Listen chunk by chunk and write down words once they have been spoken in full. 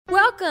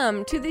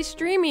Welcome to the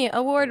Streamy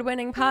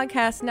award-winning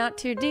podcast, Not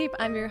Too Deep.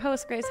 I'm your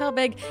host, Grace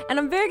Helbig, and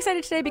I'm very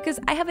excited today because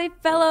I have a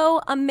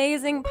fellow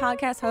amazing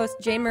podcast host,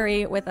 Jane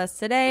Marie, with us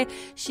today.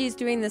 She's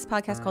doing this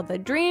podcast called The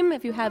Dream.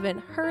 If you haven't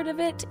heard of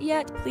it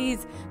yet,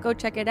 please go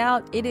check it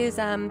out. It is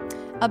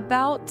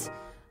about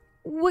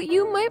what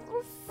you might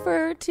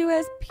refer to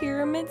as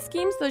pyramid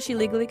schemes, though she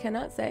legally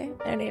cannot say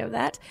any of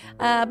that.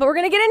 But we're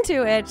going to get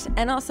into it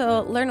and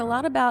also learn a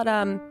lot about,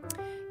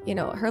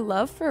 her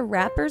love for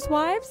rappers'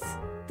 wives.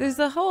 There's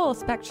a whole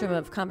spectrum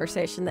of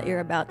conversation that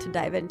you're about to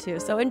dive into.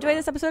 So enjoy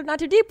this episode of Not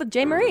Too Deep with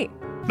Jane Marie.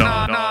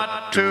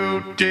 Not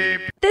too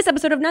deep. This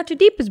episode of Not Too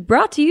Deep is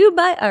brought to you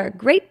by our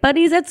great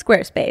buddies at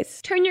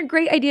Squarespace. Turn your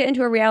great idea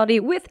into a reality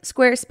with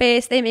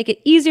Squarespace. They make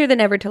it easier than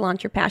ever to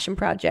launch your passion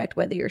project,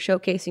 whether you're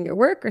showcasing your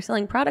work or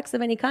selling products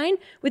of any kind.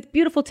 With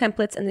beautiful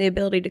templates and the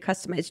ability to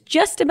customize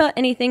just about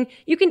anything,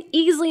 you can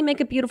easily make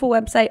a beautiful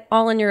website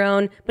all on your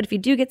own. But if you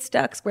do get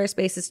stuck,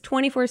 Squarespace's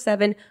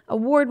 24/7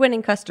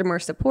 award-winning customer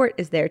support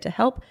is there to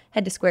help.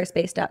 Head to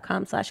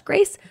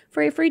squarespace.com/grace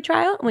for a free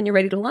trial. When you're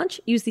ready to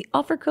launch, use the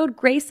offer code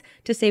GRACE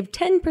to save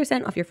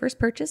 10% off your first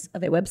purchase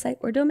of a website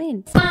or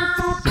domain.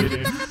 Not too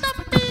deep.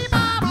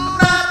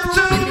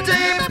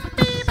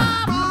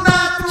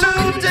 Not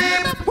too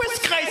deep.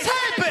 With Grace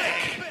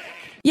Helbig.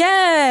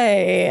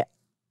 Yay!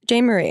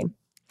 Jane Marie.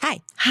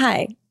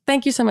 Hi.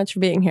 Thank you so much for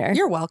being here.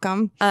 You're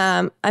welcome.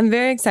 I'm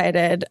very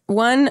excited.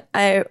 One,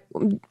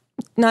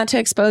 not to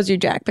expose you,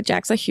 Jack, but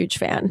Jack's a huge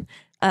fan.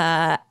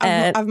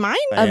 Of mine?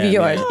 Of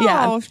yours,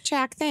 yeah. Oh,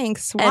 Jack,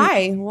 thanks.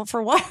 Why? Well,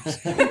 for what?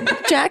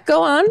 Jack,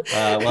 go on.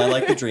 Well, I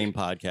like the Dream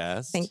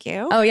podcast. Thank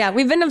you. Oh, yeah.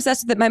 We've been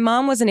obsessed with it. My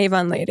mom was an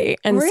Avon lady.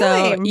 And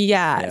so, Really?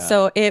 yeah.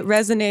 So it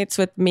resonates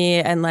with me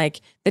and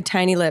like the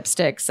tiny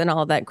lipsticks and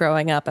all that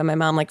growing up. And my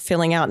mom like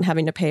filling out and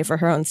having to pay for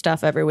her own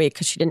stuff every week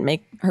because she didn't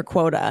make her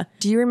quota.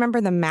 Do you remember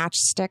the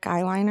matchstick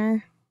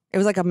eyeliner? It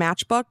was like a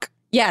matchbook.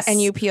 Yes.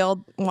 And you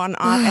peeled one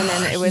off, and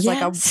then it was like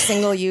a Yes.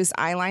 single-use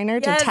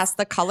eyeliner to Yes. test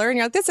the color. And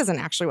you're like, this isn't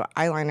actually what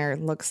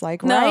eyeliner looks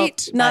like, No,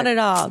 right? not But at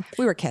all.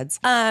 We were kids.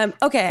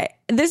 Okay.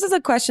 This is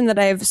a question that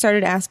I've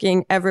started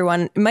asking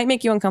everyone. It might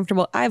make you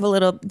uncomfortable. I have a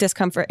little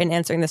discomfort in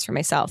answering this for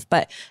myself,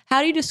 but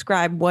how do you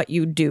describe what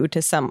you do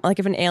to like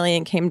if an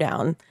alien came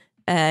down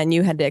and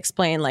you had to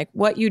explain like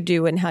what you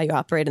do and how you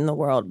operate in the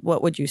world,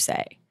 what would you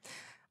say?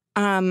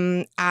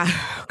 Oh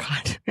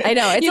God. I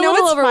know, it's you a know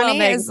little what's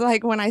overwhelming. funny is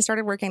like when I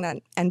started working at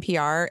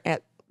NPR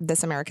at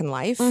This American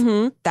Life,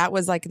 that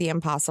was like the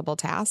impossible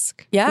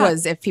task. Yeah.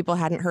 Was if people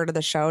hadn't heard of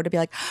the show to be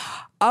like,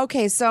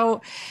 okay,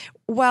 so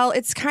well,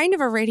 it's kind of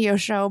a radio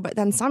show, but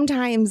then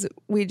sometimes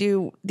we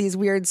do these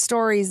weird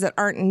stories that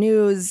aren't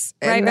news.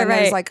 And then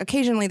there's like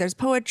occasionally there's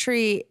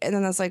poetry, and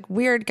then there's like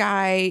weird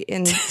guy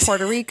in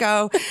Puerto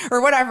Rico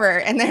or whatever.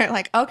 And they're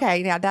like,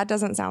 okay, yeah, that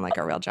doesn't sound like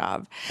a real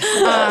job.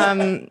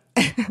 I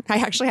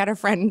actually had a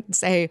friend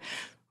say,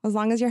 as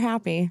long as you're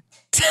happy.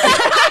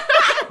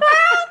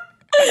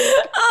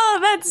 Oh,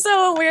 that's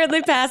so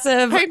weirdly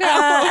passive. I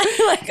know.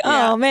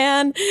 Oh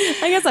man,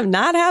 I guess I'm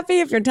not happy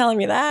if you're telling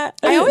me that.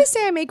 I always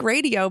say I make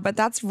radio, but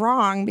that's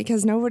wrong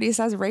because nobody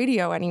says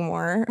radio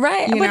anymore.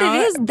 Right, you but know?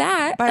 it is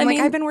that. But I I'm mean,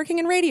 I've been working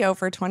in radio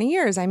for 20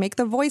 years. I make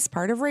the voice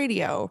part of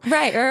radio.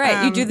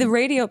 Right. You do the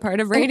radio part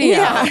of radio.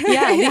 Yeah.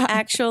 The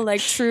actual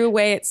like true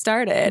way it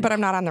started. But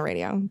I'm not on the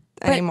radio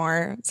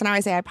anymore. So now I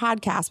say I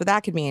podcast, but that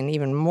could mean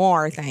even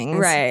more things.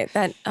 Right.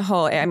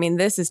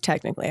 This is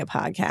technically a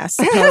podcast,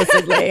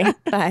 supposedly,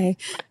 by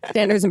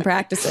standards and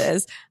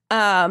practices.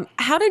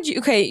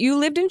 You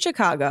lived in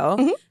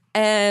Chicago,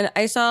 and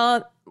I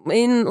saw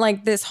in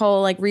like this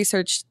whole like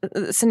research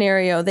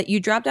scenario that you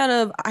dropped out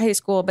of high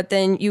school, but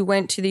then you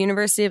went to the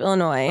University of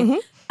Illinois.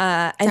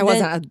 And It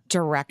wasn't a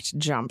direct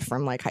jump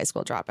from like high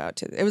school dropout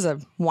to, it was a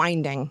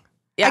winding.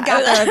 Yeah, I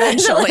got there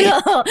eventually.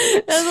 That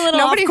was a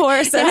little off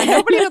course. Yeah,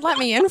 nobody would let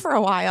me in for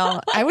a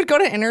while. I would go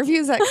to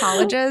interviews at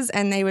colleges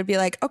and they would be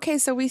like, okay,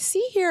 so we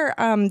see here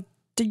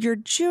your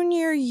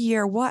junior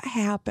year, what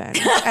happened?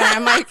 And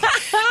I'm like,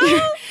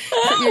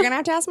 you're going to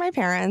have to ask my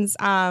parents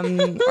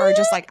or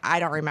just like, I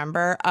don't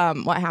remember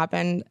what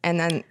happened. And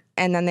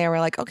then they were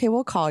like, okay,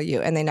 we'll call you.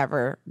 And they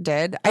never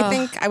did. I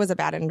think I was a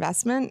bad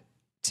investment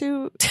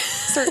to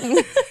certain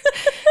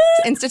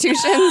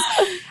institutions.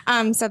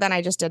 So then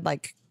I just did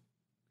like,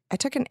 I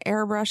took an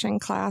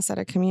airbrushing class at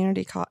a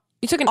community college.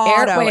 You took an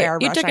auto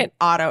Excuse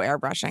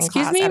airbrushing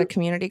class me? at a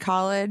community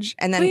college.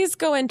 And then Please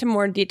go into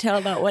more detail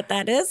about what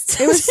that is.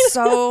 it was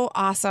so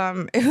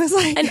awesome. It was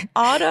like an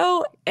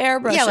auto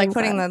airbrushing. yeah, like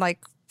putting class. the like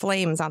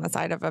flames on the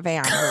side of a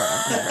van or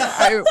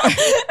whatever.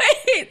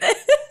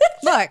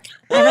 Look,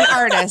 I'm an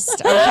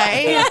artist,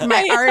 okay?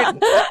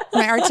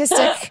 My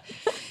artistic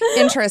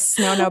interests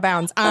know no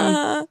bounds.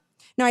 No,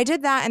 I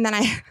did that and then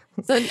I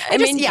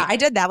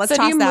did that. Let's so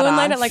toss do you that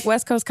moonlight off. at like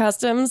West Coast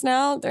Customs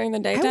now during the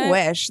daytime? I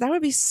wish. That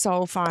would be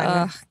so fun.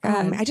 God.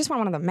 I just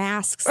want one of the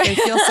masks. They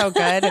feel so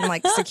good and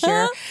like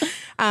secure.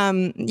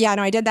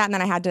 I did that and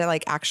then I had to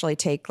like actually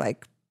take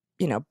like,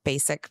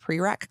 basic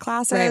prereq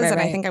classes. Right.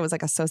 I think I was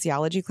like a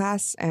sociology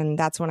class. And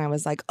that's when I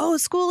was like, oh,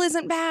 school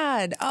isn't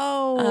bad.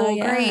 Oh,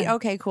 yeah. great.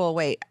 Okay, cool.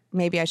 Wait,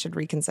 maybe I should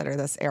reconsider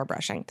this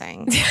airbrushing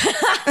thing.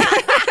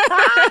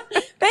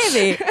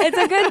 Baby, it's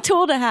a good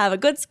tool to have, a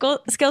good skill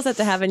set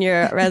to have in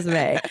your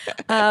resume.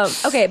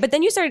 Okay, but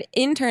then you started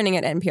interning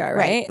at NPR,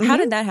 right? How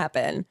did that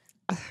happen?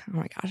 Oh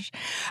my gosh.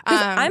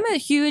 Because I'm a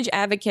huge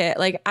advocate.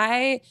 Like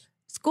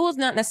school is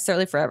not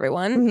necessarily for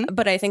everyone,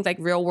 but I think like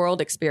real world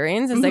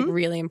experience is like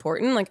really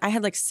important. Like I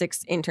had like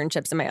 6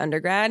 internships in my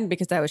undergrad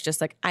because I was just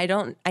like, I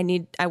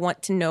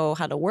want to know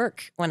how to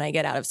work when I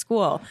get out of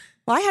school.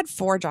 Well, I had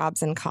 4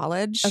 jobs in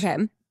college. Okay.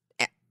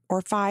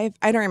 Or 5.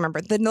 I don't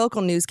remember. The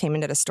local news came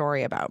and did a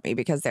story about me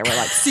because they were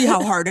like, see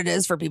how hard it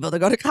is for people to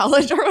go to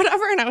college or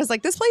whatever. And I was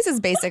like, this place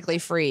is basically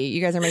free. You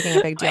guys are making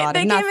a big deal out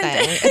of nothing.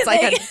 It's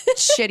like a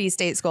shitty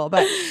state school.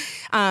 But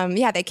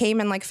yeah, they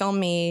came and like filmed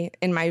me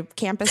in my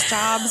campus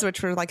jobs,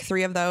 which were like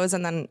 3 of those.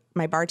 And then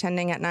my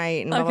bartending at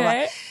night and blah,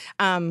 blah,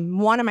 blah.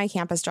 One of my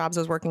campus jobs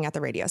was working at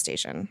the radio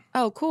station.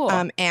 Oh, cool.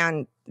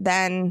 And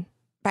then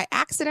by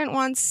accident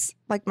once,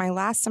 like my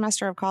last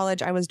semester of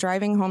college, I was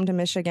driving home to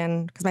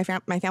Michigan because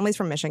my family's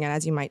from Michigan,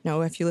 as you might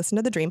know if you listen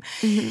to The Dream.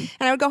 And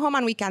I would go home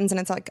on weekends,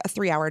 and it's like a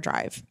 3-hour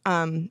drive.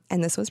 And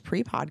this was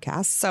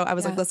pre-podcast. So I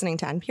was like listening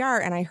to NPR,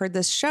 and I heard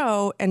this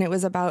show, and it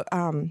was about,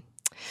 it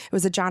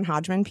was a John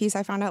Hodgman piece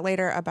I found out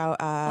later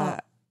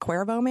about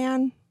Cuervo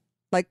Man,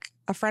 like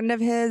a friend of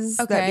his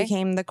that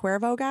became the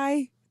Cuervo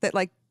guy. That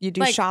like you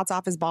do shots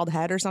off his bald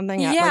head or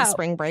something at like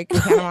spring break in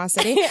Panama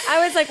City.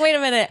 I was like, wait a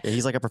minute. Yeah,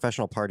 he's like a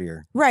professional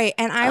partier. Right.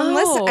 And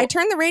I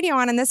turned the radio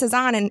on and this is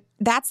on and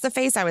that's the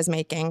face I was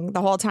making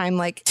the whole time.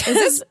 Like, is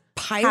this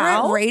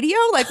pirate radio?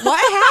 Like what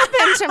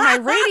happened to my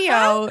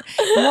radio?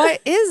 What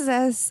is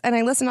this? And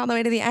I listened all the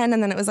way to the end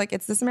and then it was like,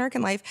 it's This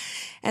American Life.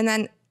 And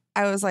then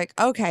I was like,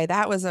 okay,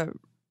 that was a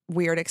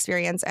weird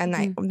experience. And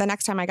the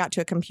next time I got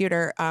to a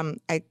computer,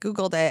 I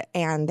Googled it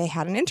and they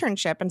had an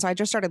internship. And so I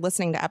just started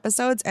listening to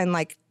episodes and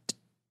like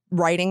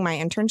writing my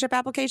internship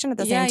application at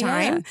the same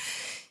time.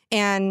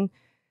 And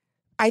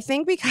I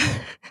think because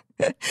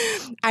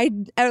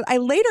I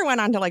later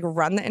went on to like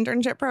run the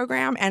internship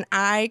program and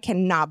I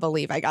cannot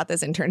believe I got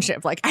this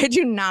internship. Like I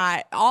do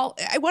not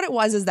what it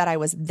was is that I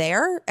was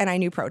there and I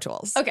knew Pro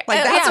Tools. Okay.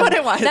 Like that's what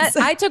it was.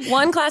 I took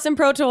one class in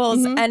Pro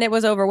Tools and it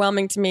was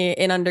overwhelming to me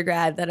in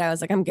undergrad that I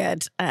was like, I'm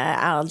good.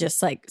 I'll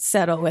just like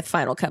settle with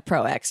Final Cut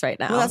Pro X right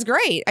now. Well, that's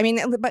great. I mean,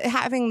 but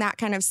having that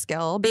kind of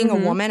skill, being a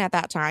woman at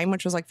that time,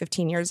 which was like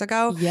 15 years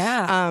ago.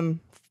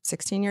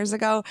 16 years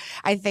ago,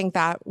 I think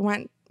that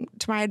went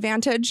to my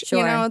advantage. Sure.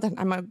 You know, that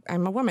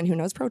I'm a woman who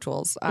knows Pro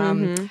Tools.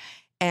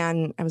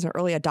 And I was an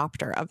early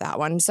adopter of that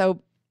one.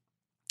 So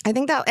I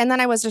think that, and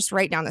then I was just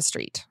right down the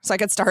street. So I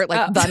could start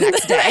like the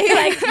next day.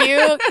 Like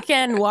you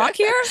can walk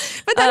here?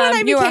 But then when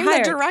I became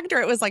the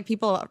director, it was like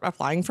people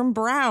applying from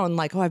Brown,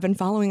 like, oh, I've been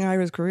following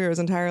Ira's career his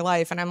entire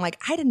life. And I'm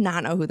like, I did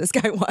not know who this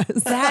guy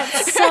was.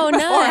 That's so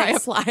before I nice.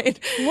 applied.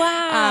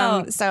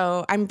 Wow.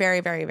 So I'm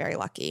very, very, very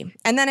lucky.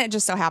 And then it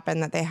just so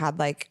happened that they had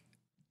like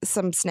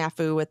some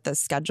snafu with the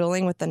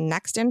scheduling with the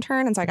next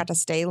intern. And so I got to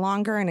stay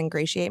longer and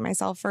ingratiate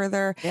myself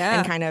further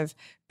and kind of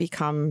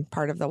become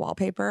part of the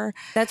wallpaper.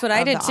 That's what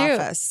I did too.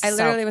 Office. I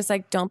literally was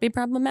like, don't be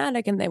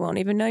problematic and they won't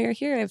even know you're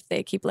here if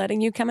they keep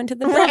letting you come into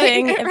the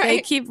building, if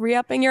they keep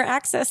re-upping your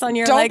access on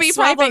your Don't like, be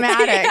swiping.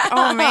 problematic.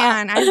 Oh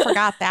man, I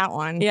forgot that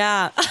one.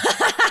 Yeah.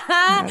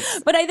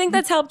 But I think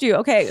that's helped you.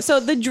 Okay,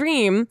 so The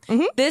Dream,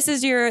 this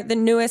is the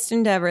newest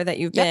endeavor that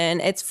you've been.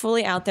 It's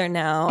fully out there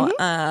now.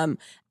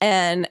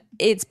 And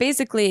it's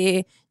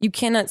basically, you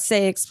cannot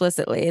say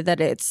explicitly that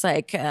it's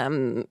like,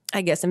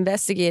 I guess,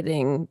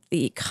 investigating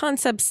the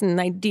concepts and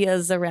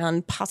ideas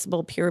around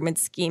possible pyramid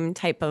scheme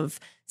type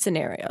of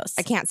scenarios.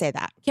 I can't say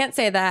that. Can't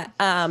say that.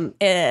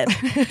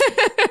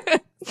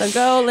 So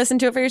go listen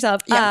to it for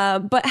yourself. Yeah.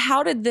 But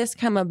how did this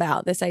come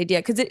about, this idea?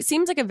 Because it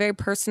seems like a very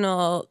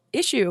personal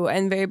issue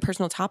and very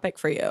personal topic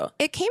for you.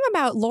 It came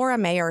about Laura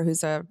Mayer,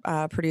 who's a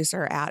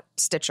producer at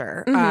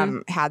Stitcher,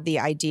 had the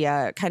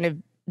idea kind of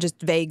just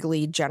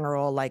vaguely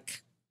general,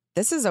 like,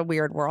 this is a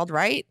weird world,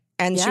 right?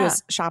 And she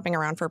was shopping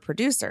around for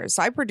producers.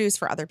 So I produce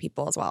for other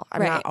people as well.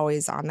 I'm not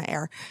always on the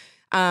air.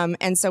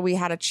 And so we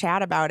had a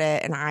chat about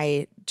it and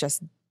I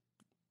just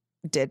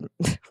did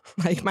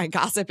like my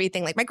gossipy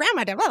thing, like my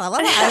grandma did, blah, blah, blah,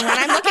 blah. And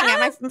I'm looking at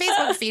my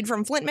Facebook feed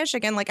from Flint,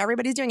 Michigan, like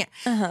everybody's doing it.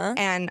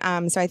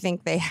 And so I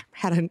think they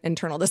had an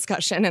internal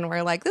discussion and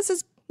we're like, it's a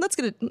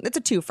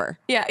twofer.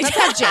 Yeah. Let's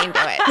have Jane do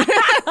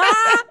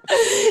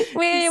it.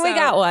 we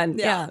got one.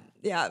 Yeah.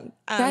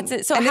 That's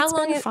it. So and how it's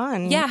long been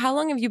fun? Yeah. How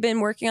long have you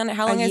been working on it?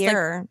 How long A is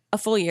year. Like a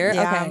full year?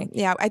 Yeah. Okay.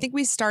 Yeah. I think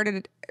we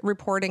started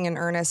reporting in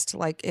earnest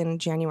like in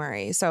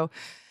January. So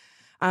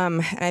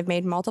and I've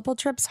made multiple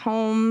trips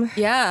home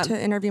to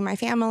interview my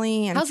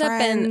family and how's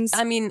friends. that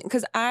been? I mean,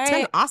 because it's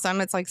been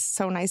awesome. It's like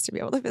so nice to be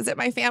able to visit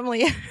my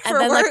family for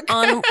and then work. like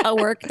on a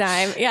work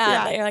dime. You're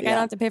like, I yeah. don't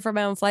have to pay for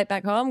my own flight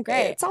back home.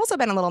 Great. It's also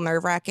been a little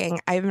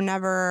nerve-wracking. I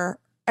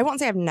won't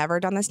say I've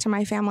never done this to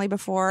my family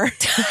before.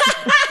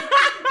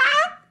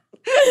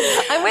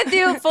 I'm with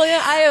you fully.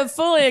 I have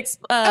fully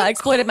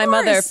exploited my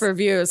mother for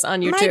views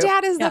on YouTube. My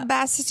dad is the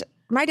best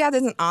my dad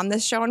isn't on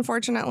this show,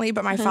 unfortunately,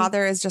 but my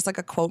father is just like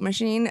a quote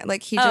machine.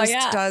 Like he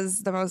just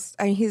does the most,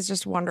 I mean, he's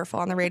just wonderful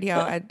on the radio.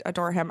 I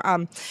adore him.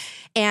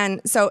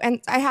 And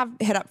I have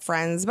hit up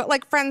friends, but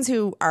like friends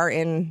who are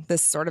in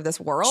this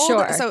world.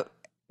 Sure. So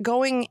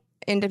going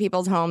into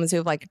people's homes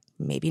who've like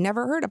maybe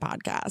never heard a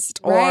podcast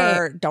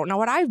or don't know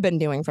what I've been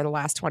doing for the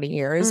last 20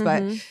 years.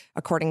 But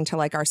according to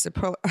like our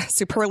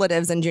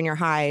superlatives in junior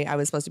high, I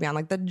was supposed to be on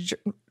like the,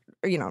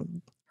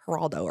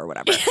 Geraldo or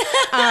whatever.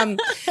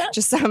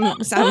 Just some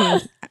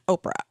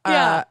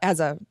Oprah as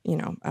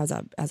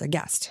a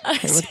guest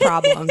with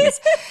problems.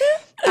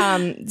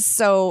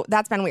 So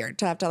that's been weird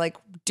to have to like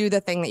do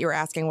the thing that you were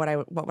asking.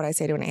 What would I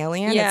say to an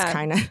alien? Yeah.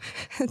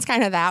 It's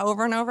kind of that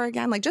over and over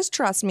again. Like, just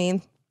trust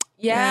me.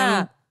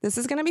 Yeah. This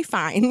is going to be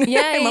fine.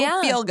 Yeah, It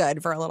won't feel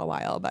good for a little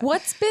while. But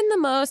what's been the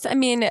most, I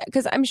mean,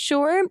 because I'm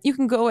sure you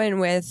can go in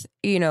with,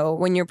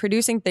 when you're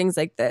producing things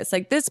like this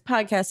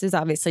podcast is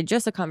obviously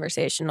just a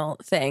conversational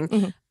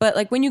thing. But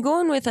like when you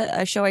go in with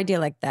a show idea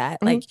like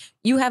that, like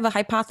you have a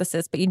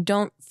hypothesis, but you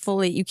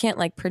can't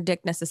like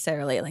predict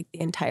necessarily like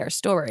the entire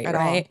story, at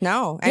right? all.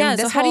 No. And Yeah.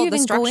 this So how do you the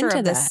even go structure into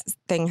of this that?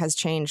 thing has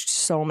changed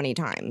so many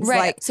times. Right.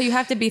 Like, So you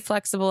have to be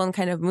flexible and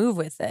kind of move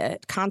with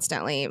it.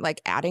 constantly like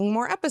adding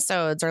more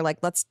episodes or like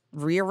let's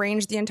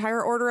rearrange the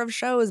entire order of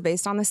shows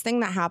based on this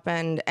thing that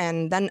happened.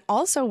 And then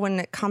also when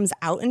it comes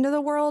out into the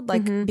world,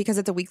 like because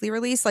it's a weekly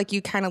release, like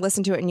you kind of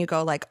listen to it and you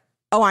go like,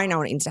 oh, I know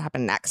what needs to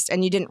happen next.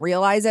 And you didn't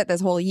realize it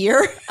this whole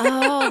year.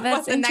 Oh,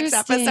 that's what the next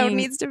episode interesting.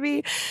 needs to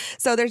be.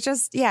 So there's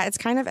just, it's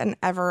kind of an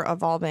ever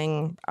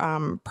evolving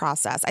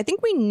process. I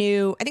think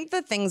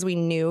the things we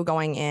knew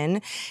going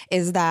in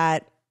is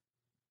that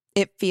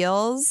it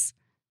feels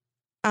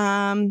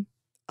a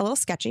little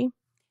sketchy.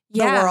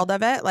 The world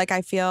of it. Like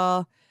I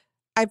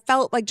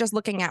felt like just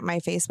looking at my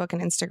Facebook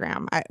and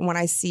Instagram, when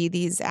I see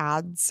these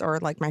ads or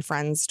like my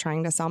friends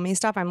trying to sell me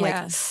stuff, I'm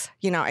like,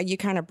 you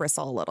kind of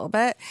bristle a little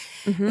bit.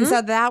 And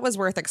so that was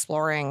worth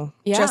exploring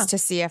just to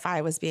see if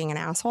I was being an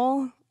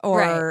asshole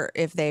or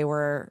if they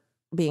were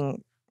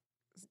being,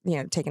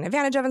 taken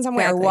advantage of in some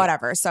way or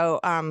whatever. So,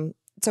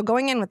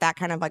 going in with that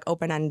kind of like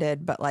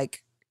open-ended, but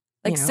like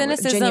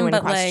cynicism, genuine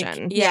but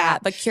question.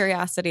 like, but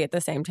curiosity at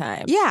the same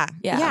time. Yeah.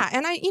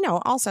 And I,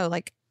 also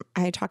like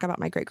I talk about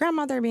my great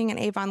grandmother being an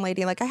Avon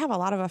lady. Like I have a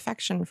lot of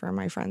affection for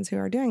my friends who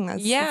are doing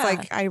this. Yeah. It's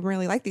like, I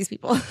really like these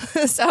people.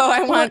 So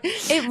I want.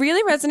 It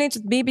really resonates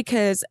with me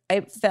because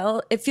it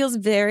feels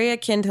very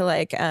akin to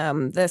like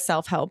the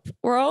self-help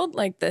world,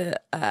 like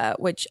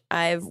which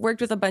I've worked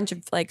with a bunch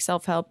of like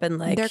self-help and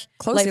like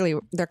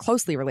they're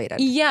closely related.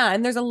 Yeah.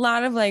 And there's a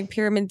lot of like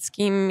pyramid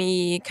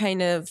scheme-y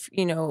kind of,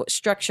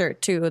 structure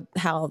to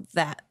how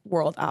that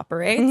world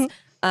operates.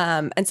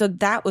 And so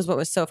that was what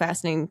was so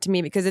fascinating to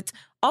me because it's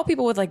all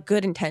people with like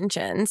good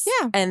intentions.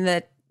 Yeah. And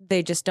that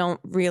they just don't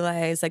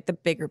realize like the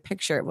bigger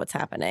picture of what's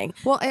happening.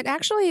 Well,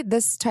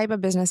 this type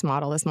of business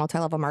model, this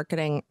multi-level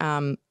marketing,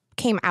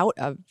 came out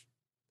of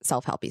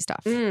self-helpy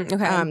stuff.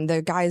 Okay.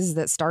 The guys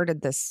that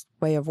started this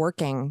way of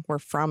working were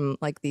from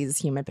like these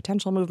human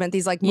potential movement,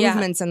 these like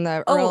movements in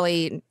the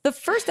early the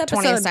first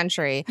episode 20th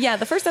century. Yeah,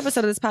 the first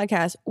episode of this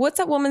podcast. What's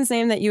that woman's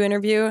name that you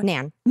interview?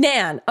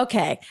 Nan.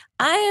 Okay.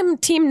 I am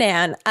Team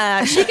Nan.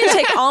 She can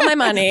take all my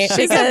money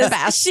She's because the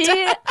best.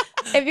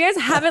 if you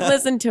guys haven't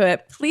listened to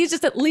it, please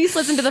just at least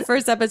listen to the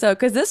first episode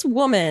because this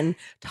woman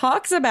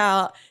talks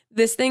about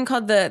this thing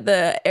called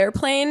the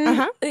airplane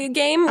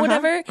game,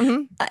 whatever.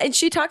 And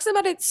she talks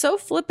about it so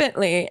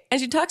flippantly. And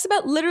she talks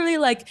about literally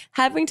like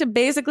having to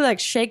basically like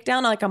shake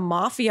down like a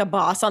mafia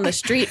boss on the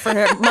street for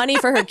her money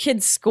for her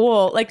kid's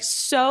school, like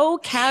so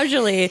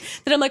casually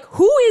that I'm like,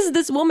 who is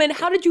this woman?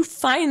 How did you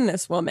find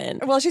this woman?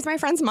 Well, she's my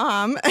friend's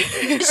mom. For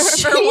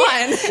She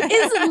one.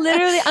 is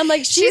literally, I'm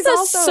like, she's a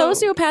also-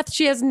 sociopath.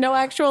 She has no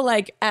actual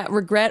like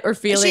regret or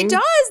feeling. She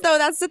does, though.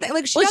 That's the thing.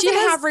 Like, she doesn't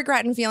has- have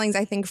regret and feelings,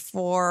 I think,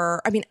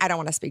 I don't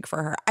want to speak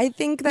for her. I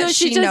think that No, she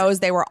she just- knows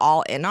they were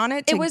all in on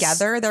it was-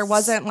 together. There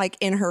wasn't like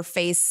in her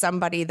face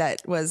somebody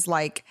that was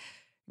like,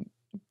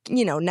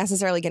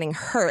 necessarily getting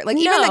hurt. Like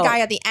even the No. guy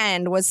at the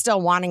end was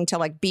still wanting to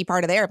like be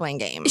part of the airplane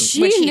game.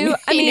 She which knew.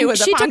 he knew was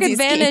a She took Ponzi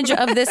advantage scheme.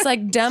 of this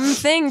like dumb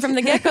thing from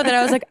the get go that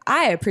I was like,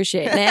 I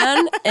appreciate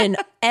Nan in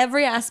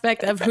every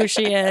aspect of who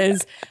she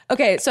is.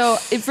 Okay, so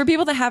for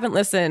people that haven't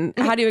listened,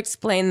 how do you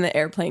explain the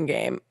airplane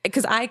game?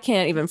 Because I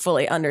can't even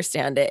fully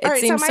understand it. It All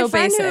right, seems my so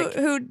friend basic.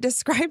 Who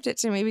described it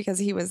to me because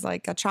he was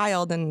like a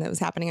child and it was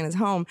happening in his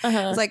home.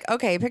 was like,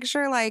 okay,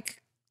 picture like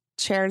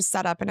chairs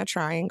set up in a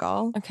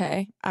triangle.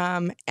 Okay.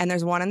 And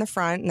there's one in the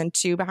front and then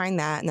 2 behind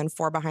that and then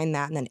 4 behind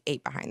that and then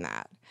 8 behind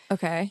that.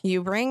 Okay.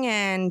 You bring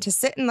in, to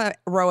sit in the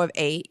row of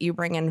 8, you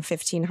bring in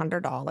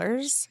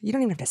 $1,500. You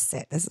don't even have to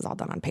sit. This is all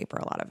done on paper,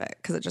 a lot of it,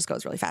 because it just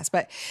goes really fast.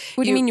 But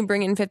What do you mean you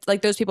bring in 50?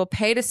 Like those people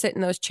pay to sit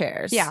in those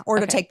chairs? yeah, or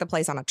to Okay. take the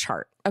place on a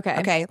chart. Okay.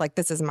 Okay, like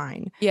this is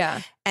mine.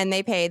 Yeah. And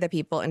they pay the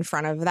people in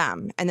front of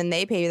them. And then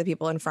they pay the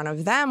people in front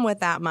of them with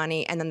that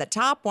money. And then the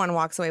top one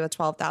walks away with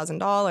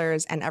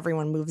 $12,000 and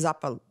everyone moves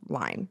up a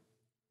line.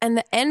 And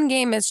the end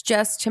game is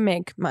just to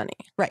make money.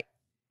 Right.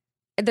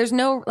 There's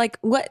no like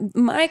what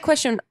my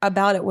question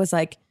about it was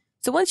like,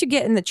 So once you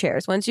get in the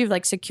chairs, once you've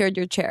like secured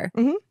your chair,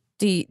 Mhm.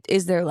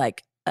 is there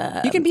like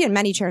You can be in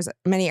many chairs,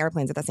 many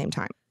airplanes at the same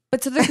time.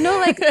 but so there's no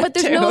like but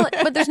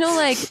there's no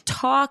like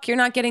talk. You're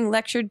not getting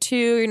lectured to.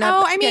 You're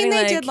not. Oh, I mean, getting,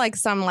 they did like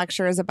some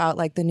lectures about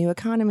like the new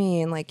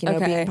economy and like,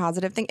 Okay. being a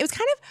positive thing. It was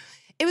kind of,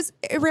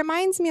 it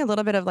reminds me a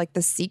little bit of like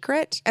The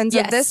Secret. And so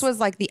Yes. this was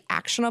like the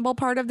actionable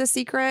part of The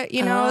Secret,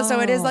 So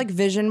it is Oh. like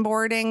vision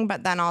boarding,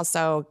 but then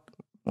also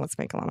let's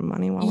make a lot of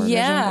money while we're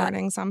Yeah. vision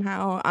boarding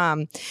somehow.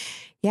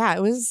 Yeah,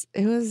 it was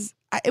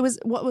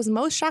what was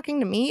most shocking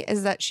to me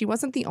is that she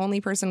wasn't the only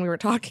person we were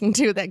talking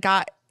to that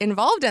got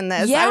involved in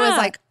this. I Yeah. was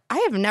like, I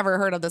have never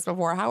heard of this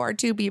before. How are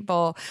two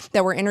people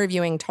that were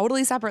interviewing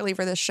totally separately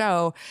for this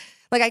show?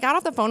 Like I got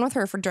off the phone with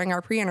her during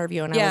our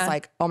pre-interview and I Yeah. was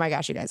like, oh my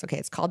gosh, you guys, okay,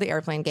 it's called The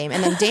Airplane Game.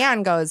 And then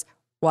Dan goes,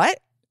 what?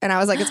 And I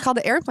was like, it's called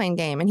The Airplane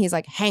Game. And he's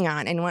like, hang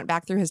on, and went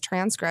back through his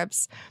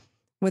transcripts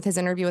with his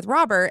interview with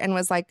Robert and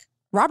was like,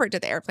 Robert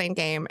did The Airplane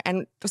Game.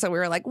 And so we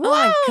were like, whoa,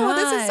 my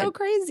this is God. so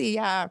crazy.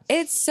 Yeah.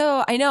 It's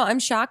so I know I'm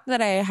shocked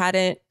that I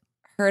hadn't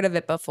heard of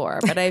it before,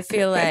 but I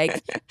feel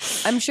like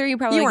I'm sure you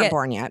probably You weren't get.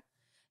 born yet.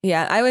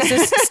 Yeah, I was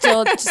just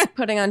still just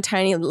putting on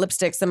tiny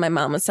lipsticks that my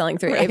mom was selling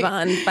through Right.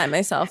 Avon by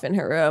myself in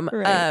her room.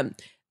 Right.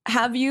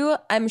 Have you?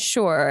 I'm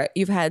sure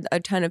you've had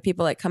a ton of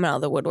people like come out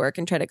of the woodwork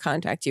and try to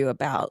contact you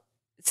about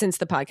since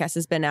the podcast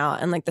has been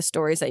out, and like the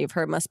stories that you've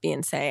heard must be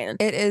insane.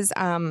 It is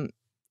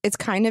it's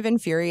kind of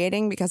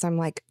infuriating because I'm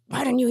like,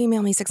 why didn't you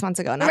email me 6 months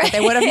ago? Not that they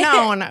would have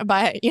known,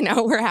 but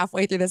we're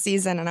halfway through the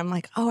season and I'm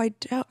like, oh,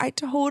 I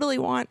totally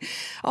want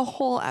a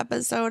whole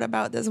episode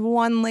about this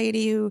one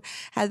lady who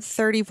had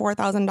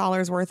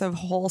 $34,000 worth of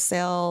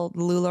wholesale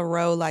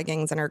LuLaRoe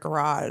leggings in her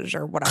garage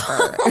or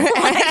whatever.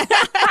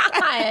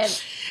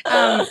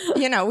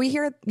 We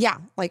hear,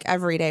 like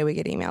every day we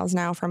get emails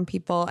now from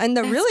people. And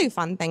the really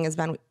fun thing has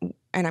been,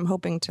 and I'm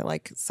hoping to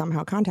like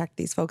somehow contact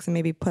these folks and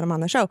maybe put them on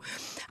the show.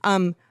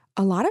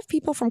 A lot of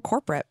people from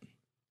corporate.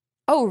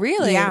 Oh,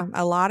 really? Yeah.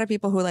 A lot of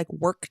people who like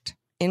worked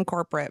in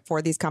corporate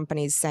for these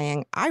companies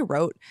saying, I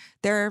wrote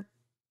their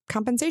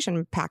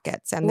compensation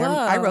packets and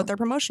I Whoa. wrote their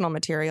promotional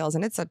materials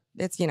and it's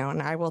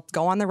and I will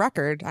go on the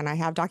record and I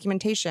have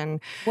documentation.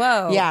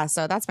 Whoa. Yeah.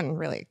 So that's been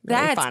really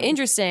That's fun.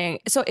 interesting.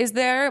 So is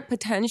there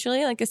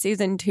potentially like a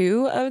season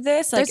 2 of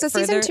this? Like There's a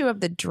season 2 of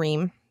The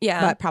Dream,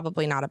 Yeah. but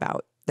probably not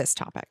about this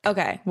topic.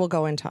 Okay. We'll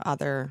go into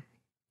other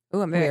Oh,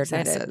 I'm very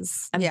excited.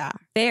 weirdnesses. I'm Yeah.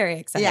 Very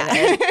excited.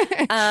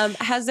 Yeah.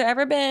 Has there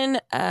ever been,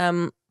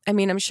 I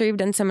mean, I'm sure you've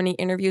done so many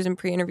interviews and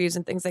pre-interviews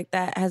and things like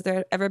that. Has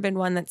there ever been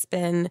one that's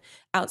been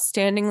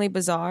outstandingly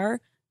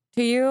bizarre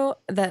to you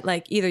that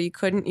like either you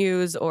couldn't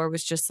use or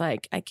was just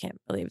like, I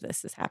can't believe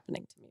this is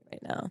happening to me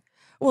right now?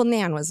 Well,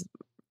 Nan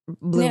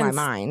blew my Nan's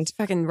mind.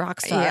 Fucking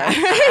rock star. Yeah.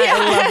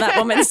 I love that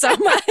woman so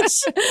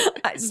much.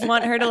 I just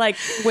want her to like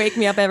wake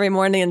me up every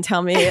morning and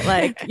tell me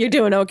like, you're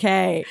doing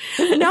okay.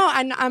 No,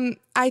 and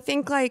I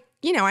think like,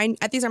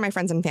 these are my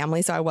friends and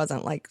family, so I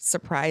wasn't like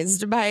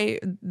surprised by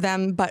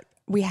them, but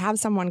we have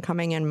someone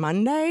coming in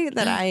Monday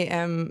that I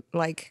am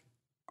like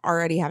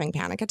already having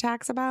panic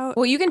attacks about.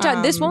 Well, you can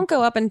tell this won't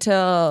go up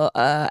until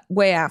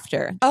way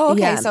after. Oh,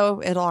 okay. Yeah.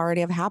 So it'll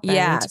already have happened.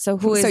 Yeah. So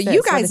who is So this? you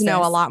What guys is know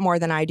this? a lot more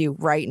than I do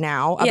right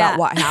now about Yeah.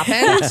 what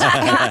happened.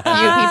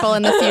 You people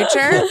in the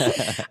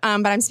future.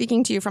 But I'm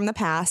speaking to you from the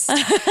past.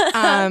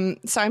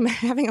 So I'm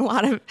having a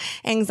lot of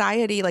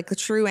anxiety, like the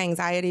true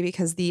anxiety,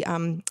 because the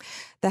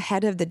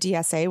head of the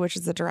DSA, which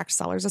is the Direct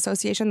Sellers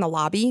Association, the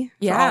lobby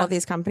for Yeah. all of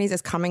these companies,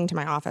 is coming to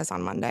my office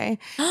on Monday.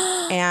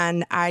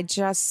 And I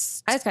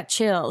just got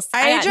chills.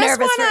 I got just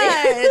nervous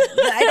want for you.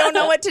 to, I don't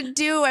know what to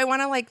do. I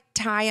want to like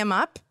tie him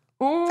up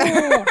or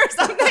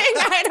something.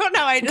 I don't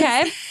know.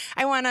 Okay.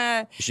 I want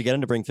to. You should get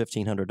him to bring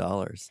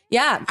 $1,500.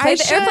 Yeah. Play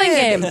the airplane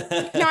game.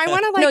 No, I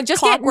want to like No,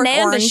 just get Clockwork Nan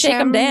to Orange shake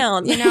him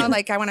down.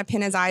 Like I want to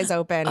pin his eyes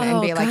open and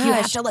Oh, be like, you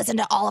have gosh. to listen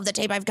to all of the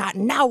tape I've got.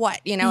 Now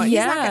what? He's not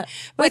Yeah. gonna,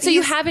 Wait, so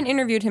you he's- haven't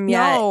interviewed him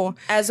yet? No.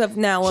 As of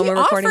now when He we're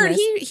recording offered,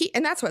 this. he,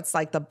 and that's what's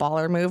like the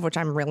baller move, which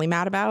I'm really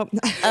mad about.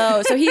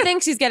 Oh, so he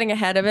thinks he's getting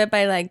ahead of it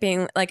by like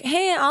being like,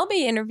 hey, I'll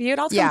be interviewed.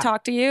 I'll come Yeah.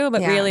 talk to you.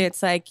 But Yeah. really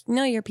it's like,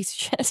 no, you're a piece of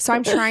shit. So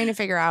I'm trying to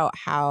figure out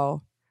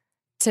how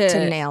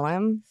to nail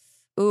him.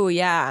 Ooh,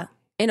 yeah.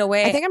 In a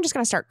way. I think I'm just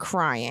going to start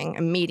crying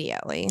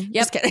immediately. Yep.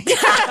 Just kidding.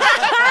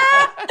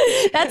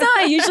 That's how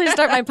I usually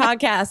start my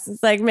podcast.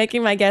 It's like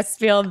making my guests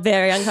feel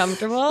very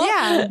uncomfortable.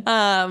 Yeah.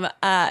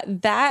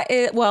 That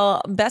is,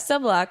 well, best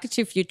of luck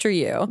to future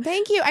you.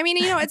 Thank you. I mean,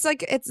 it's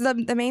like, it's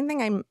the main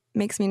thing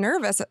makes me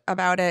nervous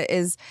about it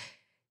is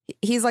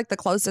he's like the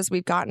closest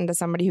we've gotten to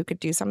somebody who could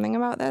do something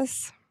about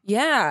this.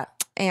 Yeah.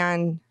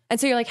 And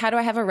so you're like, how do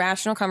I have a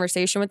rational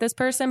conversation with this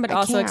person, but I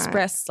also can't.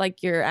 express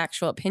like your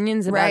actual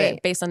opinions about Right.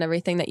 it based on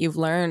everything that you've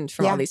learned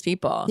from Yeah. all these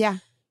people? yeah.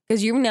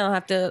 Because you now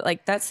have to,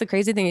 like, that's the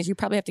crazy thing is you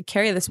probably have to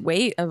carry this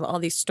weight of all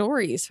these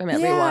stories from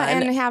everyone. Yeah,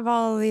 and have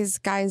all these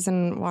guys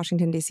in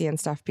Washington, D.C. and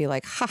stuff be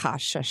like, haha,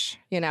 shush,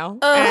 and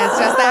it's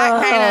just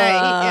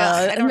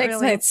that kind of, it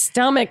makes my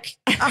stomach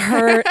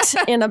hurt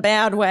in a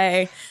bad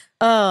way.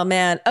 Oh,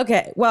 man.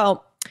 Okay.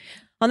 Well,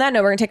 On that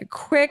note, we're going to take a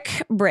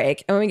quick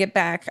break. And when we get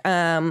back,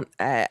 I'm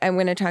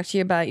going to talk to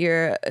you about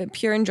your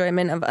pure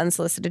enjoyment of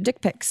unsolicited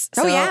dick pics.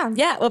 Oh, yeah.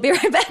 Yeah, we'll be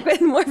right back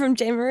with more from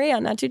Jay Marie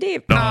on Not Too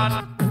Deep.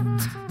 Not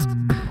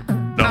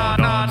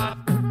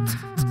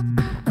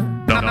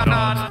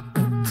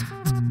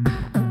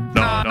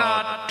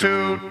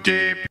too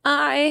deep.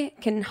 I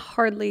can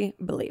hardly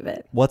believe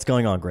it. What's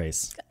going on,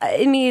 Grace?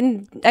 I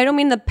mean, I don't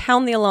mean to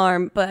pound the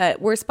alarm,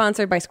 but we're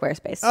sponsored by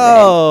Squarespace today.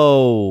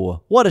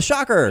 Oh, what a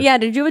shocker. Yeah,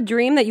 did you have a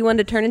dream that you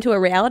wanted to turn into a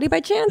reality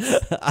by chance?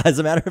 As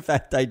a matter of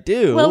fact, I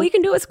do. Well, we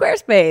can do it with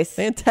Squarespace.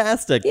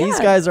 Fantastic. Yeah. These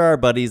guys are our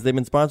buddies. They've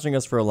been sponsoring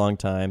us for a long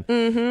time.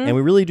 And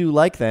we really do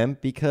like them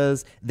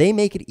because they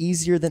make it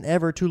easier than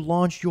ever to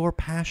launch your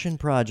passion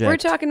project. We're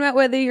talking about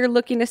whether you're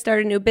looking to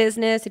start a new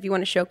business, if you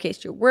want to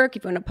showcase your work,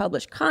 if you want to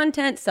publish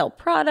content, sell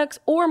products,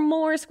 or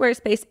more,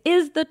 Squarespace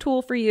is the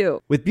tool for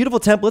you. With beautiful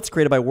templates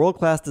created by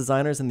world-class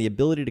designers and the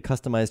ability to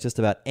customize just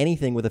about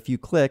anything with a few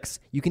clicks,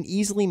 you can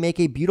easily make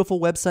a beautiful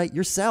website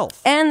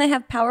yourself. And they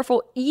have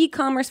powerful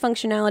e-commerce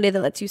functionality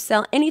that lets you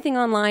sell anything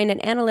online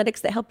and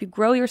analytics that help you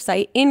grow your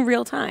site in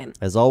real time.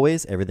 As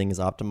always, everything is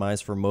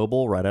optimized for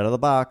mobile right out of the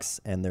box,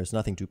 and there's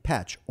nothing to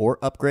patch or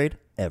upgrade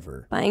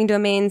ever. Buying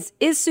domains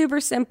is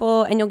super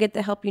simple, and you'll get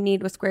the help you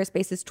need with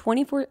Squarespace's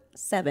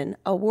 24/7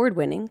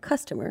 award-winning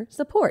customer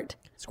support.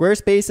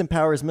 Squarespace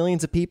empowers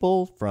millions of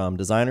people, from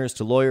designers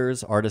to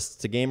lawyers, artists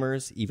to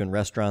gamers, even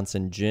restaurants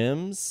and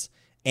gyms.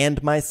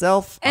 And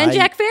myself. And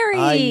Jack Ferries.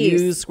 I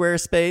use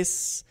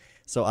Squarespace,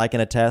 so I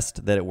can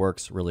attest that it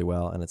works really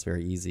well, and it's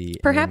very easy.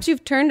 Perhaps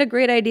you've turned a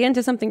great idea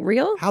into something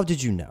real? How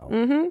did you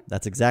know?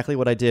 That's exactly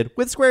what I did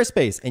with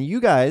Squarespace. And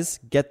you guys,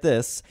 get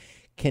this,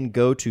 can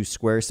go to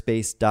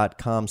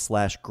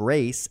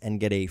squarespace.com/grace and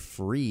get a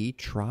free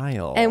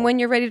trial. And when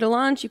you're ready to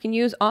launch, you can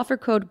use offer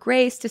code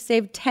GRACE to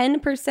save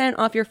 10%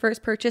 off your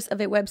first purchase of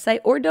a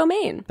website or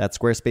domain. That's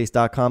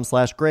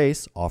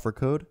squarespace.com/grace, offer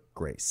code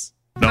GRACE.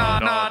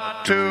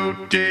 Not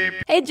too deep.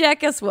 Hey, Jack,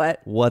 guess what?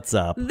 What's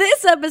up?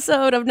 This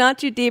episode of Not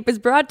Too Deep is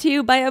brought to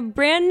you by a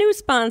brand new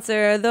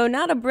sponsor, though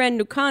not a brand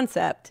new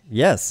concept.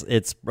 Yes,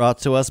 it's brought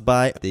to us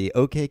by the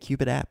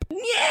OkCupid app.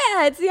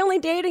 Yeah, it's the only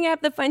dating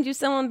app that finds you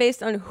someone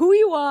based on who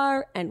you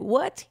are and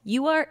what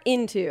you are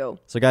into.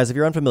 So guys, if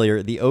you're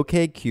unfamiliar, the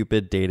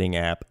OkCupid dating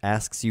app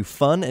asks you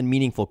fun and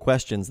meaningful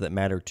questions that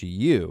matter to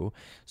you,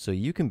 so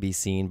you can be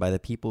seen by the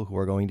people who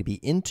are going to be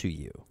into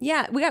you.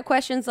 Yeah, we got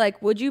questions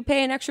like, would you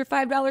pay an extra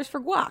 $5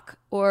 for guac?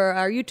 Or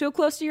are you too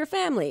close to your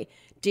family?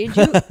 Did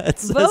you It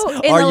says,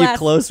 vote in are the you last...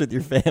 close with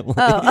your family?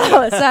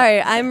 Oh,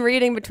 sorry. I'm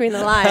reading between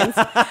the lines.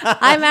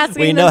 I'm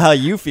asking. We know how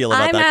you feel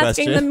about I'm that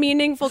asking question. the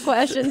meaningful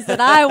questions that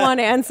I want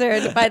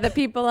answered by the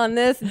people on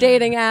this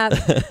dating app.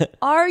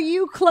 Are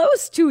you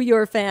close to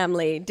your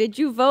family? Did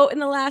you vote in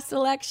the last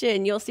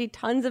election? You'll see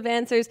tons of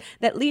answers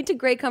that lead to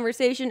great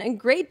conversation and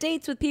great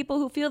dates with people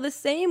who feel the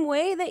same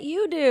way that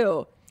you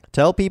do.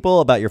 Tell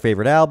people about your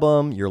favorite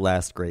album, your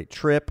last great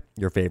trip,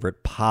 your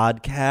favorite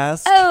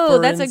podcast. Oh,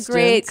 for that's a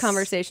great instance.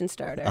 conversation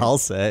starter. I'll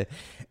say.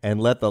 And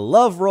let the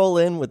love roll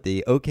in with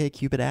the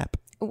OkCupid app.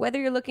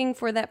 Whether you're looking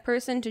for that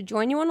person to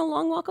join you on a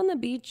long walk on the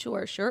beach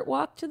or a short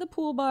walk to the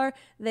pool bar,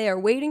 they are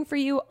waiting for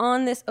you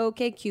on this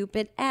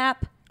OkCupid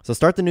app. So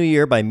start the new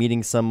year by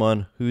meeting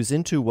someone who's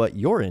into what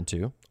you're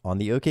into on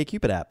the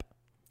OkCupid app.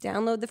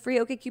 Download the free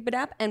OkCupid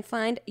app and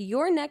find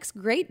your next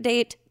great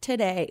date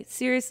today.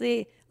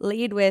 Seriously,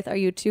 lead with, are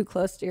you too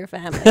close to your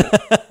family?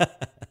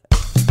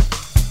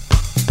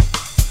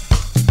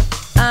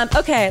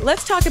 Okay,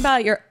 let's talk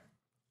about your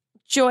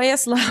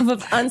joyous love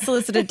of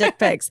unsolicited dick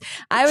pics.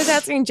 I was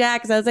asking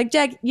Jack, because I was like,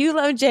 Jack, you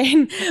love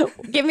Jane.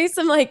 Give me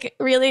some like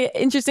really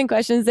interesting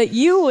questions that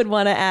you would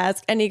want to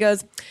ask. And he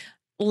goes,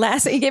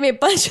 he gave me a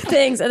bunch of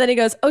things. And then he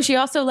goes, oh, she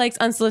also likes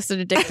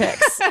unsolicited dick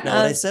pics. No, what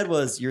I said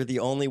was, you're the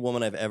only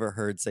woman I've ever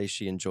heard say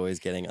she enjoys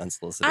getting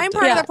unsolicited. I'm dick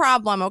part Yeah. of the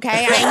problem,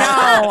 okay?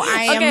 I know.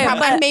 Okay,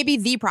 but- I'm maybe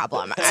the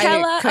problem.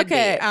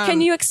 Okay, can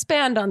you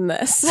expand on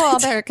this? Well,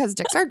 because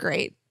dicks are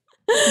great.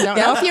 Don't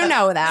know if you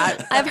know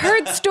that. I've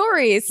heard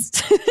stories.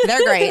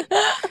 They're great.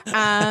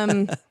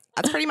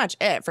 That's pretty much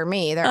it for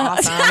me. They're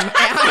awesome. And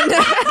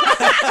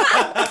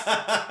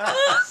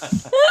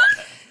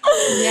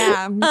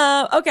yeah.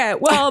 Okay,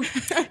 well,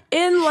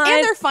 in line.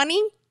 And they're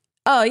funny.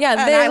 Oh, yeah.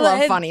 And I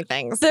love funny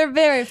things. They're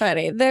very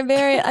funny. They're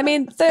very, I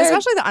mean, they're.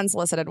 Especially the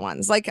unsolicited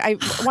ones. Like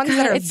ones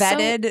that are it's so-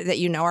 vetted that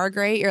you know are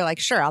great, you're like,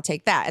 sure, I'll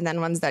take that. And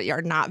then ones that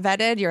you're not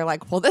vetted, you're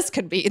like, well, this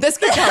could go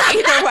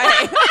either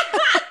way.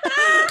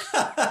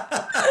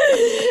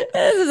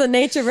 This is a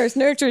nature versus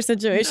nurture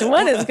situation.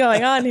 What is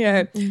going on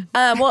here?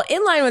 Well,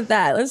 in line with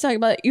that, let's talk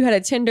about, you had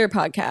a Tinder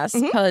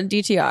podcast called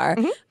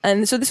DTR.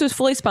 And so this was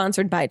fully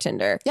sponsored by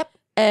Tinder. Yep.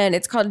 And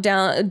it's called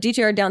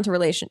DTR Down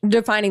to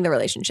Defining the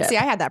Relationship. See,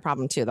 I had that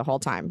problem too the whole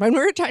time. When we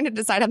were trying to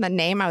decide on the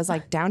name, I was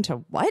like, down to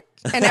what?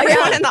 And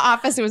everyone in the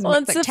office who was Well,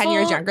 it's like a 10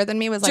 years full- younger than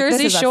me was like,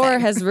 Jersey this is a Shore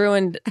thing. has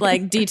ruined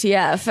like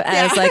DTF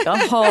as like a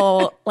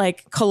whole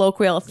like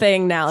colloquial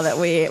thing now that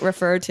we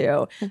refer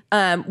to.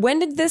 When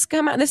did this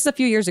come out? This is a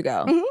few years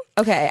ago.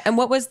 Okay. And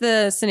what was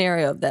the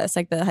scenario of this?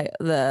 Like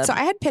the So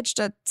I had pitched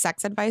a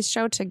sex advice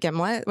show to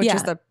Gimlet, which Yeah.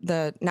 is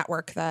the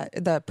network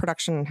the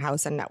production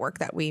house and network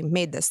that we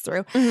made this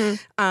through. Mhm.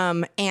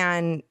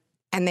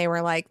 And they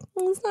were like,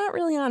 well, it's not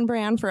really on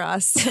brand for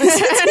us.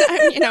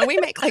 We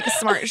make like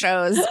smart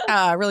shows,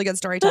 really good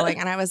storytelling.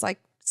 And I was like,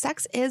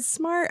 sex is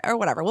smart or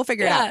whatever. We'll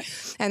figure it out.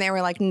 And they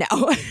were like, no.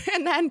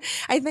 And then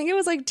I think it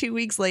was like 2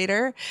 weeks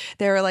later,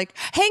 they were like,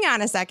 hang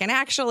on a second.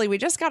 Actually, we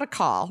just got a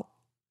call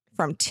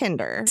from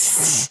Tinder.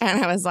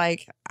 And I was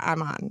like,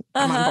 I'm on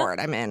board.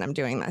 I'm in. I'm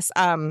doing this.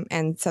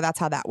 And so that's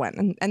how that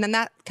went. And then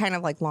that kind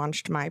of like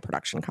launched my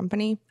production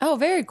company. Oh,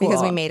 very cool.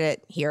 Because we made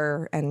it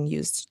here and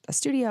used a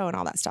studio and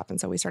all that stuff. And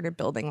so we started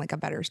building like a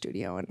better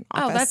studio and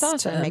office that's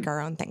awesome. to make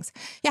our own things.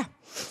 Yeah.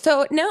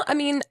 So now, I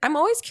mean, I'm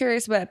always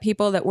curious about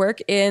people that work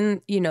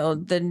in,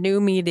 the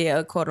new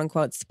media, quote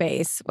unquote,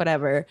 space,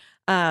 whatever.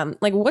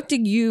 Like, what do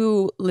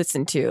you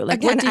listen to? Like,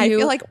 Again, what do you? I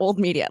feel like old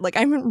media. Like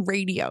I'm in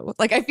radio.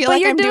 Like I feel But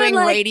like you're I'm doing, doing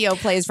like- radio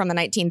plays from the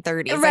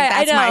 1930s. Like Right,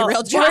 that's I know. my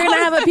real job. We're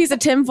gonna have a piece of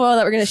tinfoil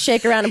that we're gonna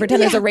shake around and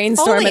pretend there's a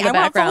rainstorm Foley. in the I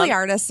want background. Foley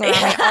artists around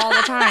me all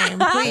the time,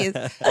 please.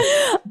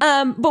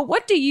 But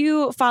what do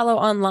you follow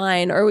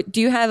online, or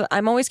do you have?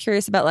 I'm always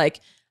curious about like.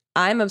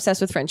 I'm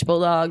obsessed with French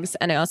bulldogs,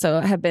 and I also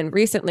have been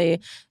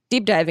recently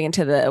deep diving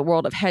into the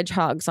world of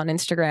hedgehogs on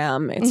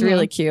Instagram. It's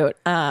really cute.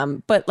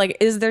 But like,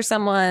 is there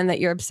someone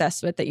that you're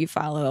obsessed with that you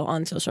follow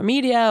on social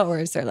media, or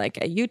is there like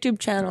a YouTube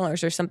channel, or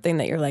is there something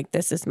that you're like,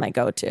 this is my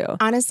go-to?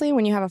 Honestly,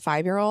 when you have a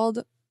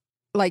 5-year-old,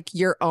 like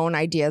your own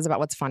ideas about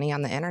what's funny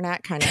on the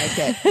internet kind of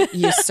get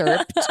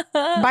usurped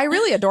by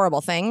really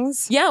adorable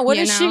things. Yeah, what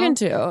you is she know?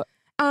 into?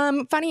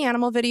 Funny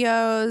animal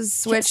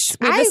videos, which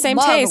we have I the same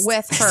love taste.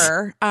 with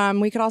her.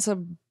 We could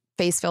also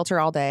face filter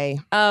all day.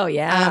 Oh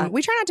yeah.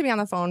 We try not to be on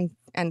the phone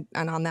and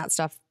on that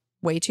stuff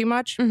way too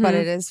much, but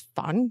it is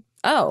fun.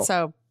 Oh,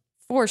 So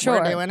for sure.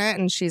 we're doing it,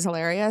 and she's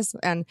hilarious.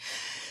 And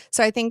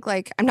so I think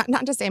like I'm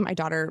not to say my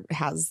daughter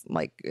has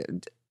like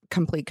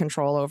complete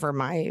control over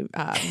my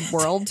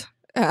world.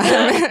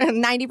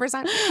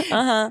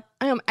 90%.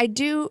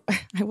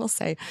 I will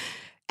say,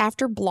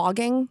 after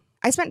blogging,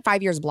 I spent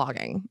 5 years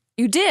blogging.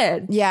 You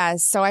did. Yeah.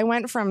 So I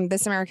went from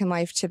This American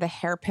Life to The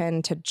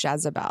Hairpin to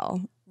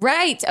Jezebel.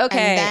 Right.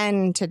 Okay. And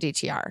then to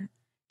DTR.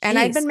 And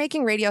I'd Jeez. been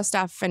making radio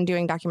stuff and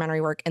doing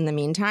documentary work in the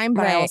meantime,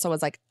 but I Right. also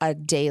was like a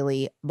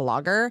daily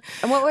blogger.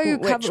 And what were you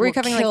which covering? Were you will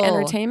covering kill- like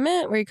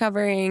entertainment? Were you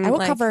covering? I will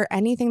like, cover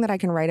anything that I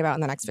can write about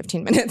in the next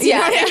 15 minutes.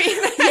 Yeah. You know what I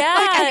mean? Yeah.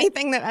 Like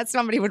anything that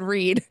somebody would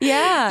read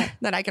Yeah.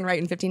 that I can write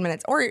in 15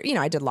 minutes. Or,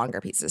 I did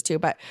longer pieces too,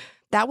 but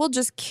that will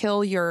just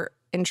kill your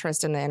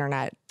interest in the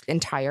internet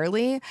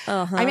entirely.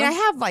 Uh-huh. I mean, I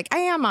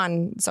am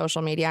on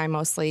social media. I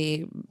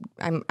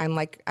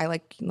like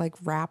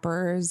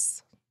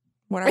rappers,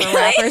 whatever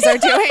rappers are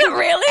doing.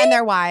 Really? And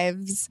their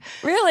wives.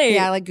 Really?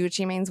 Yeah, like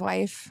Gucci Mane's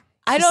wife.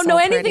 I She's don't so know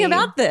anything pretty.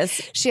 about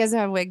this. She has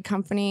a wig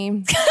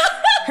company.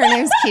 Her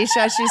name's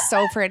Keisha. She's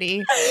so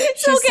pretty.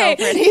 She's Okay.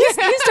 so pretty. You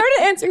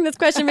started answering this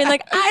question being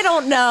like, I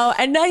don't know.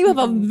 And now you have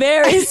a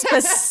very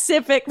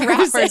specific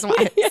Rappers' person.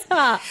 wives.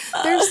 Yeah.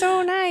 They're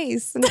so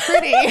nice and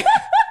pretty.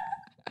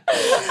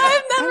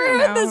 I've never don't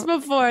heard know. this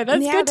before.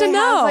 That's Yeah, good to they know.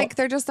 have, like,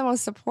 they're just the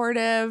most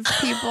supportive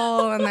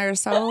people, and they're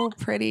so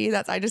pretty.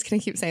 I just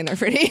gonna keep saying they're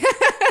pretty.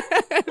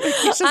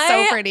 Keisha's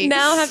so pretty.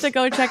 now have to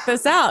go check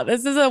this out.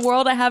 This is a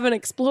world I haven't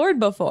explored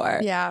before.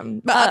 Yeah,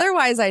 but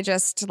otherwise, I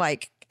just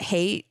like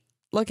hate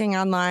looking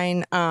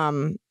online.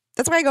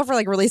 That's why I go for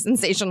like really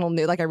sensational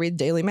news. Like I read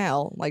Daily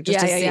Mail, like just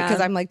to see,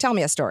 because I'm like, tell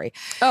me a story.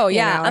 Oh You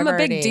yeah, know, I'm I've a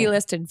big already-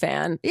 delisted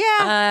fan.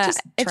 Yeah,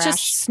 It's trash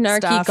just snarky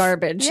stuff.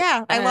 garbage.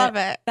 Yeah, I love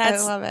it.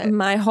 That's I love it.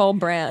 my whole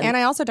brand. And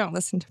I also don't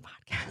listen to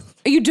podcasts.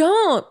 You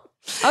don't.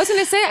 I was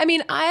going to say, I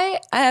mean, I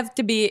have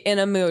to be in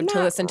a mood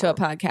to listen to a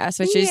podcast,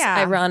 which is Yeah.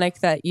 ironic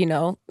that,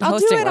 I'll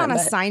hosting do it one, on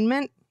but-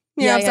 assignment.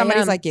 Yeah, If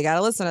somebody's yeah. like, you got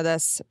to listen to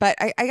this. But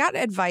I got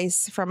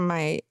advice from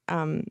my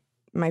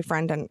my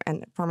friend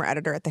and former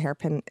editor at The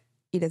Hairpin,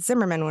 Edith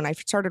Zimmerman. When I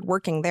started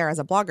working there as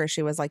a blogger,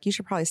 she was like, you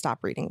should probably stop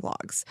reading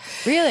blogs.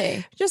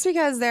 Really? Just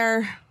because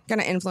they're going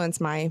to influence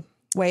my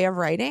way of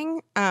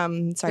writing.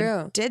 So True.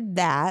 I did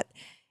that.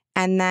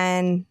 And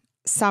then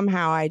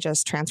somehow I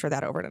just transferred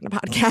that over to the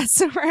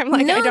podcast where I'm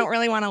like, No. I don't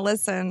really want to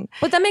listen.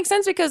 But that makes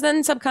sense because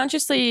then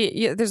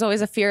subconsciously there's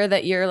always a fear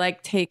that you're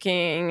like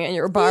taking and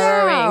you're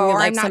borrowing. Yeah, or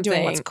like I'm not something.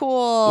 doing what's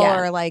cool,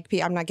 Yeah. or like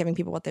I'm not giving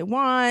people what they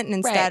want. And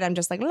instead, Right. I'm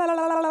just like, la, la,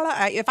 la, la, la,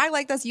 la. If I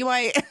like this, you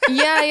might.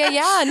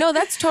 Yeah. No,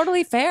 that's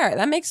totally fair.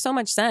 That makes so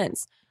much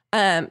sense.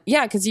 Yeah,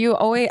 because you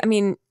always, I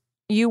mean,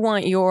 you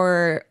want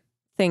your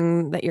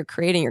thing that you're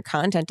creating, your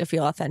content to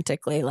feel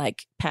authentically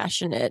like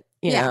passionate,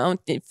 you Yeah. know,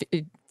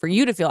 for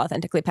you to feel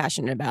authentically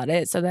passionate about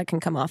it. So that can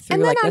come off through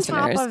And then like on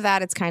listeners. top of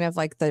that, it's kind of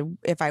like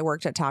if I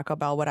worked at Taco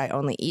Bell, would I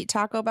only eat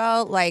Taco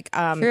Bell? Like,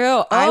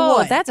 True. I Oh,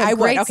 would. that's a I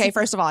great would. Okay,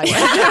 first of all, I would.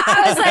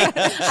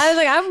 I was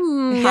like,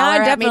 I'm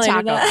Holler I at me, definitely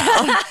Taco do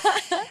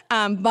that.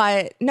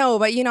 but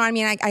I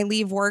mean, I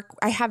leave work.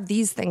 I have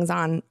these things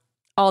on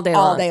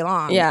all day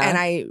long. Yeah.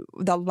 And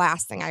the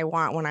last thing I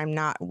want when I'm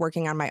not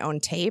working on my own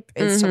tape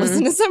is to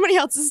listen to somebody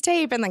else's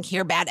tape and like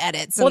hear bad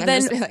edits. And Well,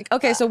 then, just be like,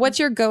 okay, so what's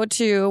your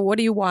go-to? What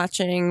are you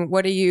watching?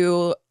 What are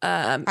you...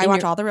 I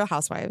watch all the Real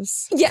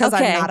Housewives. Yeah, because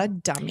okay. I'm not a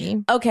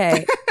dummy.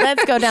 Okay,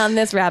 let's go down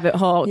this rabbit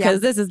hole because Yeah.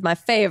 this is my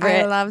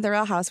favorite. I love the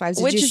Real Housewives.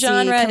 Did Which you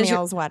genre see is your-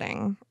 Camille's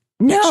wedding?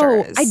 No,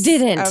 Pictures? I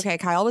didn't. Okay,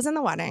 Kyle was in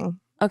the wedding.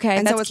 Okay,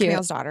 And that's so was cute.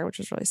 Camille's daughter, which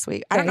was really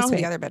sweet. I don't Very know sweet.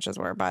 who the other bitches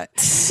were, but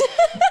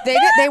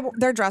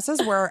their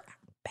dresses were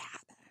bad.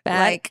 Bad.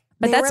 Like,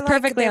 But they that's were like-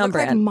 perfectly they on look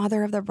like brand.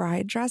 Mother of the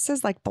Bride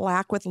dresses, like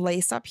black with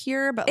lace up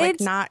here, but like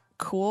It's- not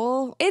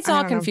cool. It's I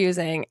all don't know.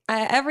 confusing.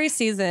 Every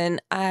season,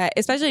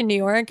 especially in New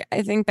York,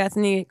 I think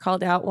Bethany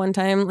called out one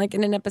time, like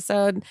in an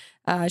episode,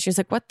 she was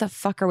like, "What the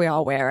fuck are we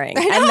all wearing?"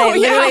 I And know, they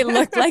literally yeah.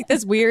 looked like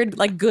this weird,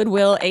 like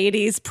Goodwill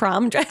 '80s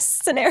prom dress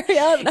scenario. And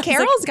I was like,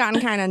 Carol's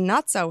gotten kind of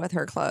nutso with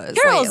her clothes.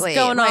 Carol's lately.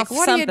 going like, off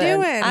what are you something.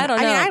 doing? I don't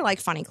I mean, know. I like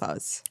funny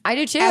clothes. I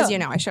do too. As you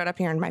know, I showed up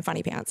here in my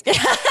funny pants.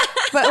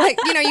 But like,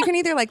 you know, you can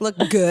either like look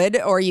good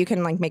or you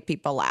can like make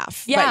people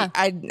laugh. Yeah.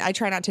 But I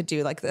try not to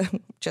do like the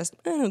just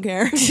I don't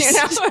care. You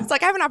know, it's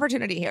like I have an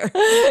opportunity here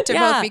to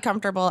Yeah. both be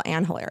comfortable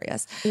and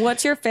hilarious.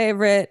 What's your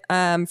favorite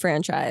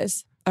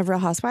franchise? Of Real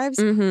Housewives?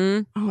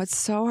 Mm-hmm. Oh, it's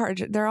so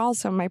hard. They're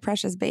also my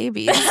precious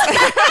babies.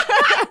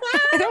 I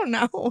don't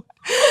know.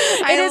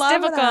 It is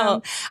love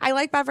difficult. them. I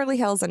like Beverly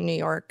Hills and New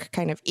York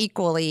kind of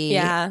equally.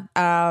 Yeah.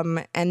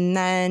 And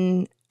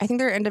then I think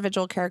there are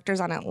individual characters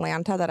on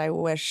Atlanta that I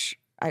wish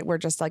were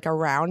just like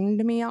around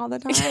me all the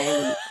time.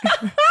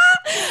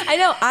 I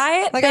know.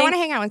 I Like I think- want to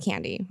hang out with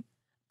Candy.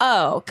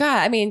 Oh God!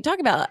 I mean, talk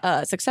about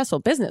a successful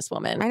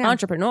businesswoman, I know.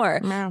 entrepreneur.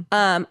 Yeah.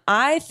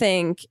 I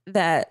think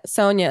that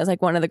Sonia is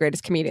like one of the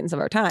greatest comedians of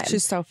our time.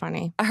 She's so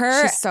funny.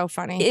 Her She's so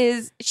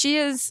funny. she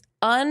is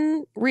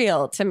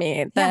unreal to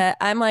me. That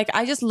I'm like,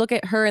 I just look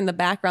at her in the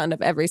background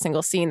of every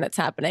single scene that's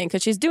happening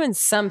because she's doing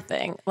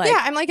something. Like,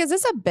 yeah, I'm like, is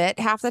this a bit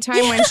half the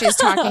time when she's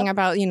talking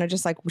about, you know,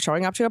 just like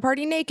showing up to a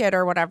party naked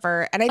or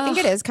whatever? And I think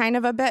it is kind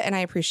of a bit, and I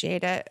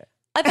appreciate it.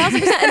 1,000%.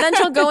 And then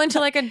she'll go into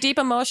like a deep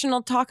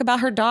emotional talk about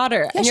her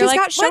daughter. Yeah, and she's you're like,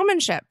 got what?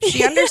 showmanship.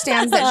 She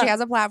understands that she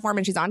has a platform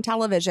and she's on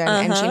television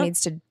and she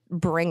needs to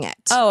bring it.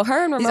 Oh,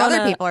 her and These Ramona.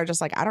 other people are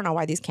just like, I don't know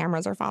why these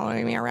cameras are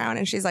following me around.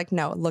 And she's like,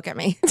 no, look at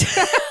me.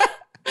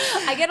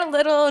 I get a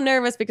little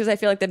nervous because I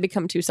feel like they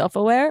become too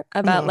self-aware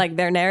about like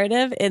their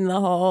narrative in the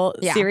whole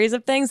Yeah. series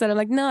of things that I'm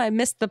like, no, I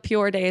missed the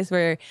pure days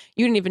where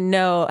you didn't even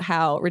know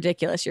how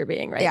ridiculous you're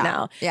being right Yeah.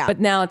 now. Yeah. But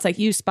now it's like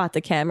you spot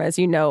the cameras,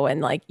 you know, and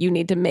like you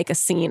need to make a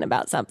scene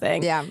about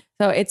something. Yeah.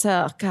 So it's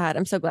God,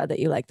 I'm so glad that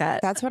you like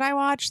that. That's what I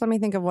watch. Let me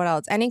think of what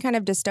else. Any kind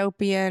of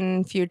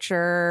dystopian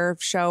future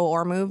show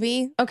or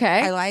movie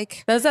Okay. I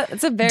like.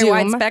 It's a very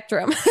wide Doom.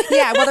 spectrum.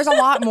 Yeah, well, there's a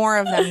lot more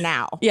of them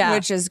now, Yeah.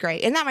 which is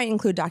great. And that might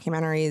include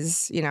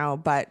documentaries, you know,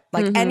 but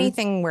like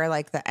anything where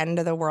like the end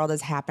of the world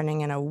is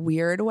happening in a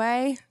weird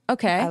way.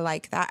 Okay. I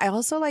like that. I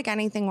also like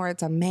anything where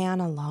it's a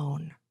man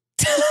alone.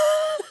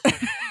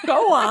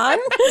 Go on.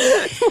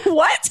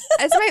 What?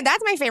 That's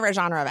my favorite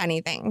genre of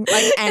anything.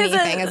 Like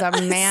anything is a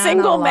man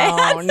single man?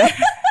 alone. What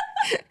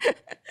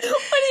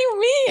do you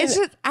mean? It's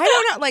just I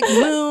don't know, like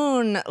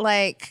Moon,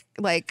 like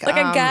like a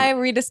guy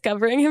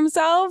rediscovering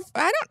himself.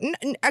 I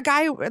don't a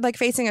guy like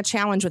facing a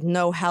challenge with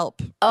no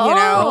help. Oh, you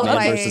know, Man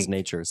like versus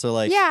nature. So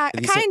like, yeah,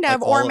 have you seen, kind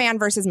of, like, or all- man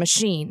versus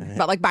machine,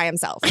 but like by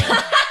himself.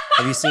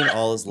 Have you seen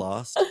All Is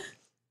Lost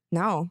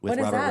No. with What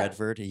is Robert that?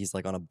 Redford? He's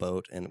like on a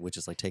boat and which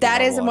is like taking.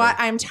 That on is water. what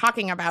I'm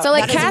talking about. So,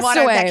 like, That is what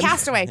Castaway.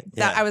 Castaway. That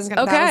Yeah. I was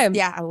gonna. Okay. that was-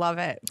 yeah, I love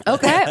it.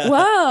 Okay.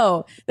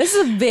 Whoa. This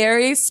is a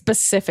very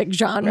specific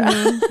genre.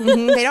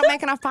 Mhm. They don't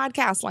make enough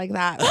podcasts like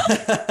that.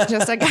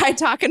 Just a guy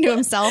talking to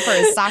himself or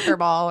his soccer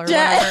ball or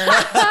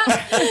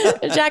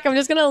whatever. Jack, I'm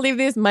just going to leave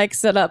these mics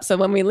set up so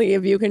when we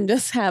leave, you can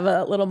just have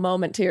a little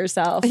moment to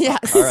yourself.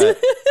 Yes, All right.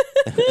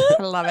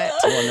 I love it.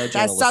 Well, no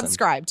journalism.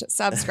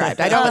 Subscribed.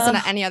 I don't listen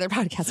to any other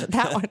podcast but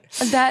that one.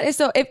 That is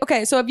so.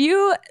 So if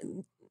you,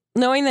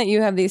 knowing that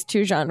you have these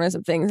two genres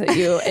of things that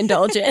you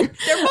indulge in,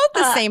 They're both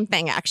the same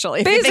thing,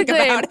 actually. If you think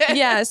basically, about it.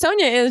 yeah,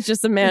 Sonia is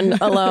just a man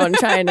alone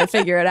trying to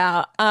figure it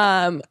out.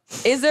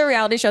 Is there a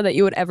reality show that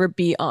you would ever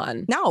be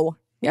on? No.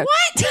 Yeah.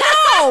 What?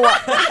 No.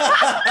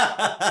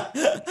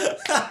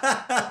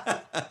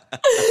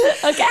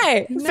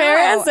 Okay, fair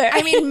No. answer.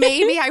 I mean,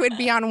 maybe I would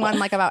be on one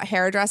like about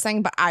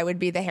hairdressing, but I would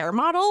be the hair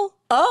model.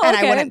 Oh, and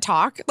okay. I wouldn't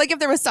talk. Like if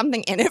there was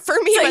something in it for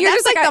me, So but you're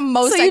that's just like like the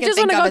most so I you can just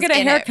think wanna of go is get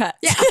a in it. haircut.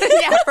 Yeah,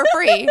 yeah, for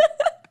free.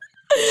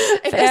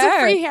 If there's Fair.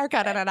 a free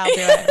haircut in it, I'll do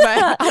it.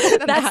 But other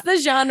than That's that, the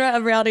genre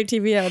of reality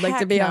TV I would like to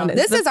heck be no. on.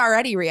 This is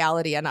already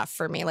reality enough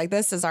for me. Like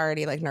this is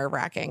already like nerve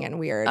wracking and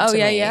weird. Oh to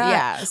yeah, me.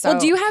 yeah. So, well,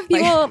 do you have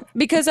like- people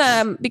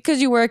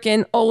because you work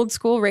in old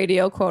school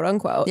radio, quote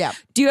unquote? Yeah.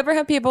 Do you ever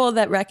have people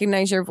that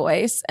recognize your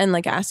voice and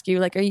like ask you,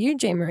 like, "Are you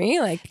Jay Marie?"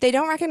 Like, They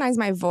don't recognize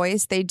my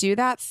voice. They do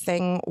that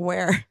thing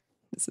where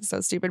this is so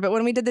stupid. But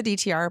when we did the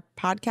DTR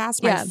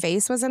podcast, my Yeah.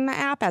 face was in the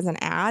app as an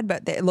ad,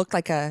 but it looked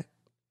like a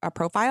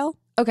profile.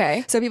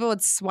 Okay. So people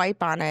would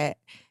swipe on it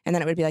and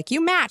then it would be like,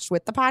 you matched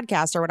with the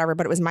podcast or whatever,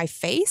 but it was my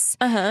face.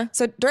 Uh-huh.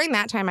 So during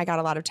that time, I got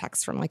a lot of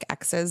texts from like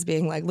exes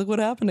being like, look what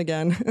happened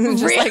again. And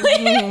just like,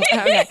 Really?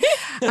 okay.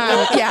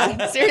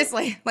 Yeah,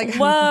 seriously. Like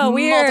Whoa,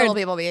 weird. multiple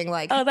people being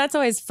like, Oh, that's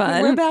always we're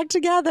fun. back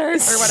together or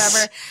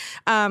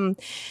whatever.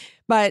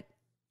 But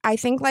I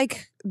think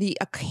like the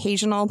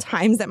occasional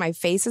times that my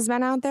face has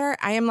been out there,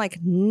 I am like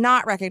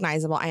not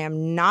recognizable. I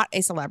am not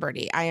a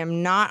celebrity. I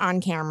am not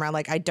on camera.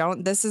 Like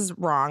this is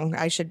wrong.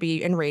 I should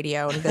be in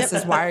radio. And this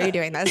is why are you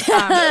doing this?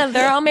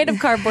 They're all made of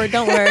cardboard.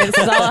 Don't worry. This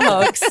is all a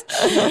hoax.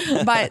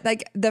 But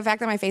like the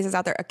fact that my face is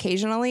out there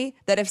occasionally,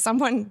 that if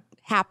someone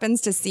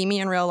happens to see me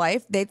in real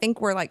life, they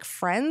think we're like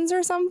friends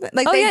or something.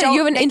 Like Oh, they yeah, don't. you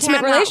have an they intimate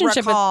cannot relationship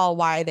with- recall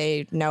why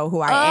they know who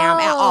I am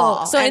at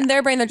all. So And in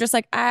their brain, they're just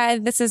like,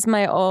 this is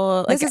my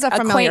old like, this is a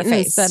familiar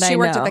acquaintance face. that She I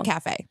worked know. at the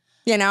cafe,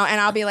 and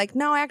I'll be like,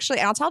 no, actually,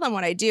 and I'll tell them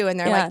what I do, and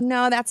they're Yeah. like,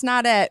 no, that's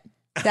not it.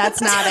 That's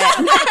not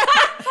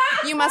it.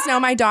 You must know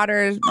my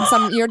daughter.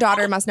 Your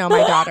daughter must know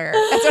my daughter.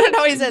 That's what it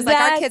always is. Like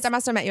our That's- kids, I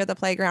must have met you at the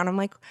playground. I'm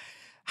like,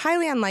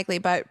 highly unlikely,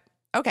 but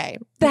okay.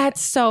 That's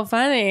so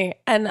funny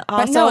and But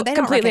also no, they don't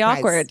completely recognize-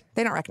 awkward.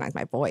 They don't recognize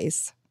my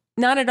voice.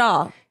 Not at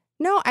all.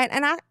 No,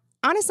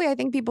 honestly, I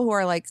think people who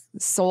are like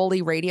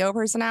solely radio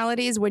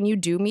personalities, when you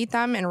do meet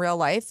them in real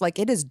life, like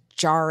it is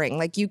jarring.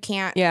 Like you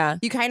kind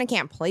of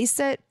can't place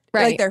it.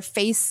 Right. Like their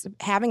face,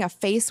 having a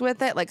face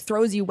with it, like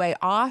throws you way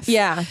off.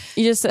 Yeah.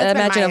 You just That's been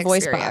imagine my a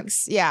voice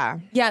experience. box. Yeah.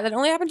 Yeah, that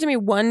only happened to me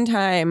one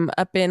time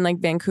up in like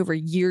Vancouver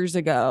years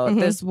ago. Mhm.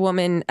 This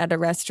woman at a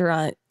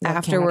restaurant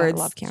afterwards.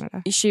 Love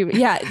Canada.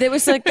 It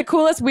was like the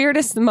coolest,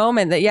 weirdest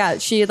moment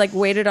that, she had like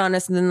waited on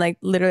us and then like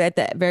literally at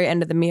the very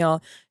end of the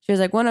meal, she was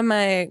like, one of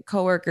my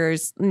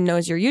coworkers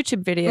knows your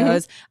YouTube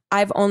videos.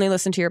 I've only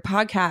listened to your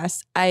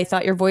podcast. I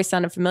thought your voice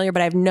sounded familiar,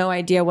 but I have no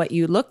idea what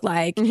you look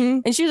like.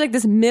 Mhm. And she was like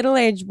this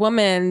middle-aged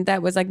woman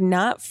that was like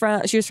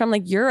she was from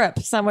like Europe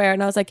somewhere.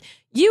 And I was like,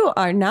 you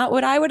are not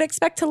what I would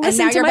expect to And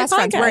listen now to you're my best podcast.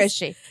 friends. Where is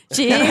she?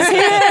 She's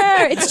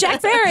here. It's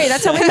Jack Barry.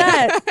 That's how we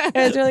met. It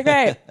was really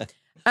great.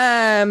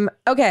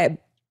 Okay.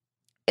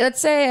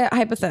 Let's say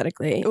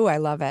hypothetically, Ooh, I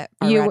love it.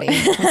 You- Already.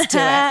 Let's do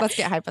it. Let's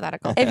get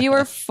hypothetical. if you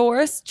were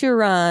forced to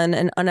run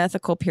an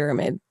unethical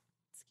pyramid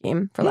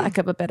scheme, for lack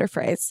of a better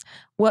phrase,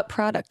 what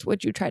product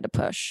would you try to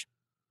push?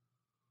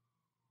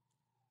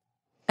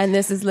 And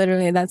this is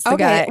literally, that's the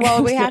guy.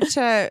 Well, we have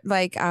to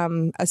like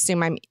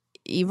assume I'm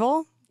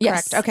evil.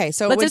 Yes. Correct. Okay,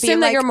 so it Let's would assume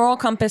be that like your moral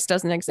compass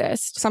doesn't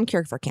exist. some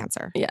cure for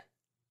cancer.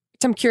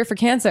 Some cure for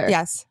cancer.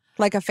 Yes,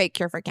 like a fake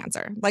cure for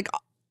cancer. Like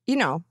you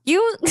know You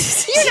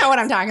what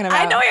I'm talking about.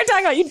 I know what you're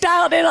talking about. You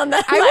dialed in on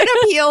that. I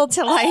would appeal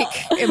to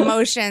like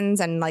emotions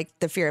and like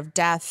the fear of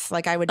death.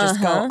 Like I would just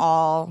Uh-huh. go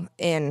all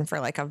in for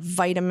like a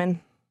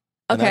vitamin.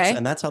 Okay.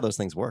 And that's how those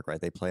things work, right?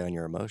 They play on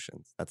your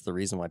emotions. That's the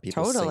reason why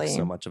people Totally. sink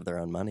so much of their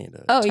own money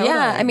to. Oh, yeah. Totally.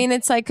 I mean,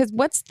 it's like, because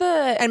what's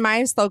the. And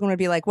my slogan would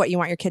be like, "What, you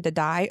want your kid to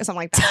die?" or something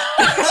like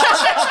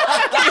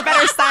that. You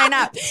better sign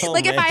up. Oh,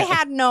 Like if I man.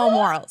 had no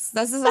morals.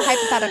 This is a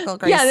hypothetical,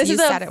 Grace. Yeah, this you is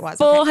said a it was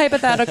full okay.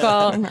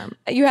 hypothetical.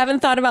 You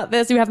haven't thought about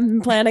this. You haven't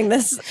been planning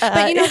this.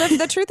 But you know,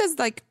 the truth is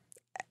like,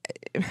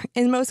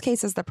 in most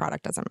cases, the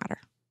product doesn't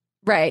matter.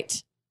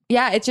 Right.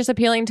 Yeah, it's just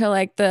appealing to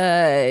like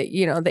the,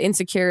 the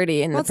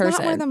insecurity in Well, the it's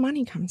person. not where the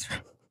money comes from.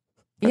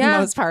 For Yeah. the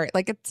most part.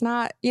 Like it's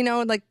not,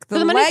 like So the,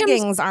 the money comes-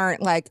 leggings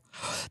aren't like,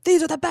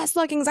 these are the best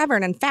leggings ever.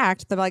 And in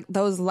fact,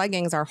 those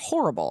leggings are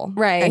horrible.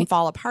 Right. And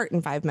fall apart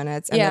in 5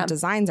 minutes and Yeah. the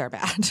designs are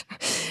bad.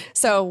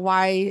 So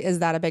why is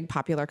that a big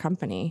popular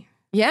company?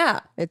 Yeah.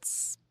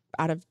 It's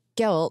out of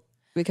guilt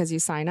because you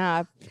sign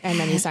up and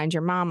then you signed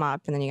your mom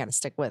up and then you got to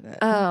stick with it.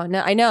 Oh,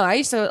 no, I know. I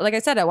used to, like I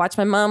said, I watched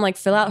my mom like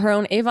fill out her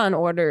own Avon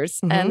orders.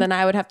 Mhm. And then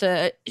I would have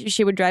to,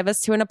 she would drive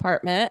us to an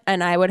apartment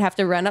and I would have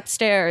to run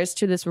upstairs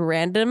to this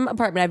random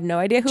apartment. I have no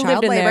idea who Child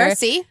lived in labor, there.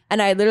 see?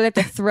 And I literally have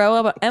to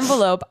throw an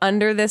envelope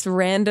under this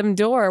random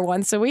door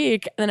once a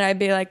week. And then I'd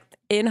be like,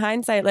 in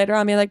hindsight, later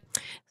on, be like,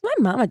 is my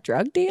mom a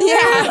drug dealer?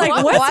 Yeah, Like,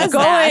 what what's was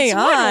going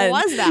that? on?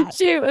 What was that?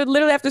 She would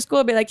literally after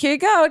school be like, here you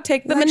go,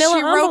 take the Like manila she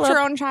envelope. roped her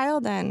own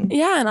child in.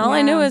 Yeah, and all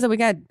I knew Yeah. is that we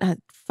got a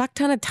fuck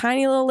ton of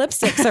tiny little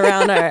lipsticks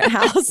around our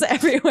house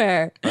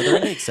everywhere. Are there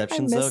any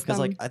exceptions though? miss Because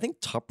them. like I think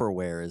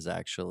Tupperware is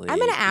actually. I'm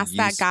going to ask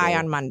that guy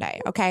useful. on Monday.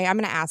 Okay. I'm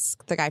going to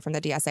ask the guy from the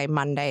DSA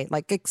Monday,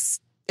 like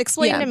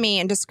explain Yeah. to me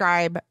and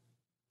describe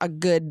a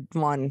good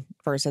one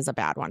versus a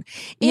bad one.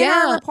 In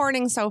Yeah. our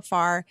reporting so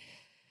far,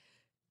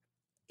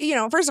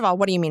 first of all,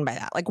 what do you mean by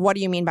that? Like, what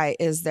do you mean by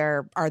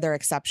are there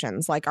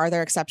exceptions? Like, are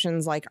there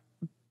exceptions like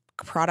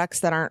products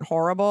that aren't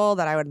horrible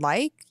that I would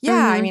like?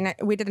 Yeah. Mhm. I mean,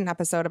 we did an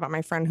episode about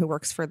my friend who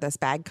works for this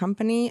bag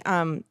company.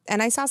 And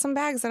I saw some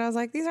bags that I was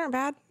like, these aren't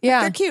bad.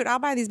 Yeah. They're cute. I'll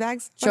buy these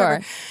bags. Sure.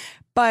 Whatever.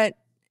 But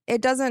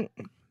it doesn't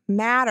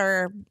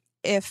matter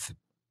if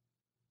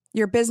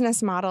your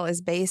business model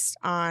is based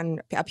on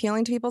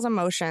appealing to people's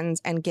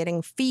emotions and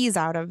getting fees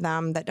out of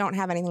them that don't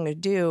have anything to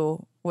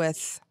do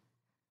with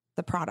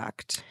the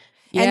product.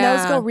 And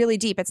those Yeah. go really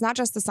deep. It's not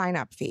just the sign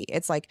up fee.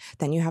 It's like,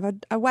 then you have a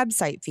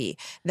website fee.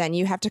 Then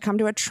you have to come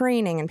to a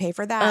training and pay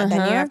for that.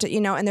 Then you have to,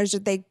 and there's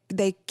just,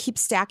 they keep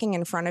stacking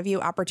in front of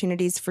you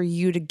opportunities for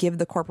you to give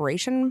the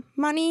corporation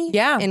money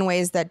in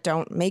ways that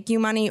don't make you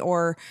money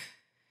or,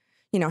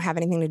 have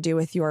anything to do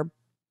with your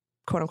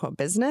quote unquote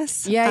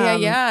business.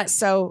 Yeah.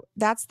 So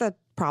that's the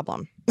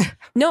problem.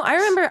 No, I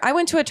remember I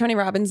went to a Tony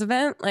Robbins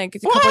event like a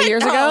couple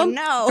years ago.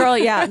 No. Girl,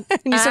 yeah.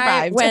 You survived.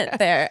 I went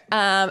there.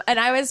 And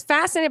I was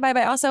fascinated by it,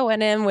 but I also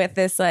went in with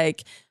this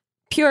like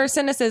pure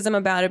cynicism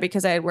about it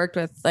because I had worked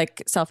with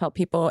like self-help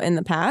people in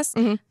the past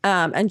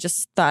and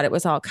just thought it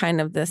was all kind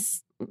of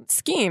this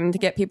scheme to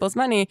get people's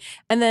money.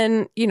 And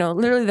then,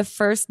 literally the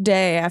first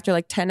day after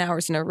like 10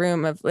 hours in a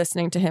room of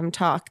listening to him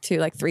talk to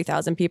like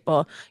 3,000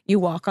 people, you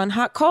walk on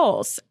hot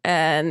coals.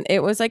 And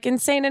it was like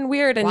insane and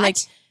weird. And like,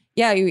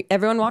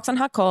 everyone walks on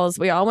hot coals.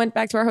 We all went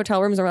back to our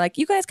hotel rooms and we're like,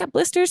 you guys got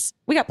blisters?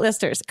 We got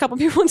blisters. A couple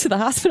people went to the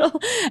hospital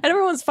and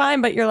everyone's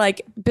fine, but you're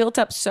like built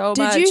up so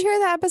much. Did you hear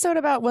the episode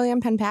about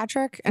William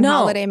Penpatrick and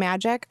Holiday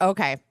Magic?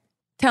 Okay.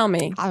 Tell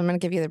me. I'm going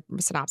to give you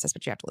the synopsis,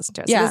 but you have to listen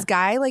to it. Yeah. So this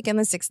guy, like in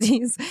the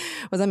 60s,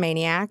 was a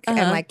maniac and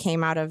like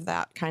came out of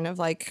that kind of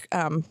like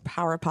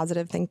power of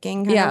positive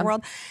thinking kind of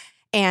world.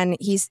 And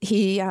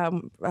he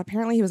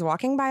apparently he was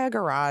walking by a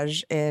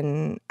garage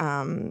in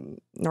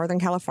Northern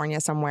California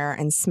somewhere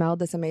and smelled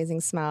this amazing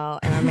smell.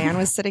 And a man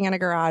was sitting in a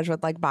garage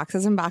with like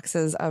boxes and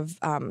boxes of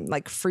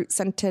like fruit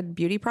scented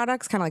beauty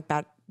products, kind of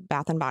like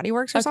Bath and Body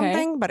Works or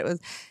something. But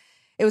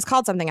it was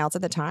called something else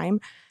at the time.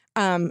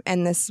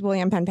 And this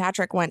William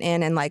Penpatrick went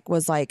in and like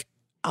was like,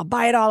 I'll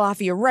buy it all off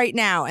of you right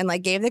now, and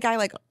like gave the guy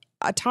like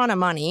a ton of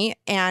money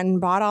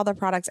and bought all the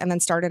products and then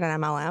started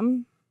an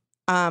MLM.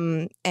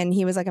 And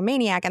he was like a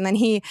maniac. And then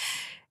he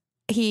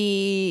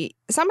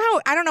somehow,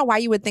 I don't know why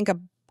you would think a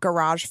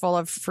garage full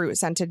of fruit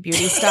scented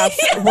beauty stuff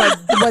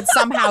would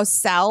somehow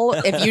sell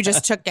if you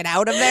just took it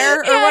out of there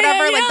or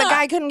whatever. Like the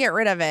guy couldn't get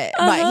rid of it,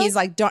 but he's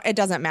like, it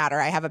doesn't matter.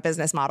 I have a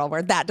business model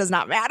where that does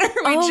not matter.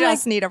 We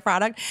just need a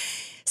product.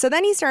 So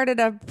then he started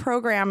a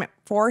program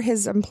for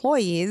his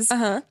employees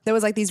that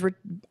was like these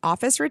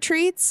office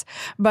retreats,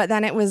 but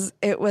then it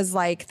was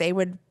like they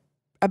would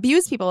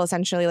abuse people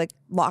essentially, like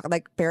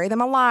bury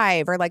them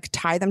alive or like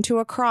tie them to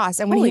a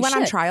cross. And when he went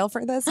on trial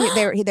for this,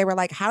 they were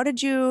like, how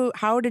did you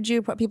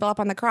put people up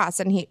on the cross?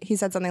 And he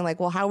said something like,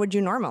 well, how would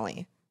you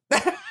normally?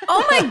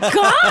 Oh my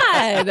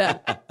God.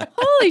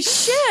 Holy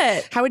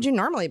shit. How would you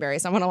normally bury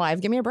someone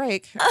alive? Give me a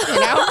break.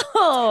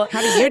 How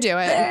do you do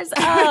it?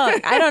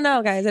 I don't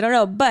know, guys. I don't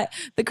know. But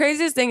the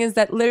craziest thing is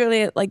that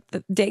literally like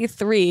the day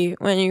 3,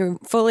 when you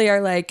fully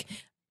are like,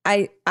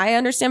 I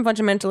understand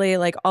fundamentally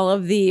like all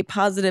of the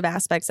positive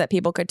aspects that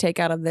people could take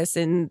out of this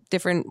in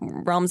different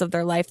realms of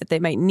their life, that they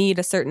might need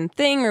a certain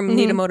thing or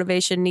need a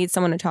motivation, need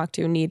someone to talk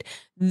to, need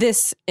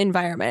this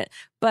environment.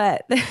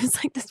 But there's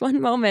like this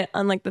one moment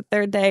on like the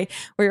 3rd day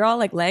where you're all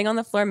like laying on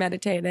the floor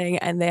meditating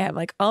and they have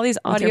like all these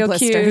audio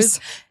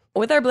cues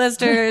with our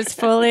blisters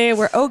fully.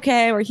 We're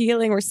okay. We're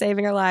healing. We're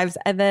saving our lives.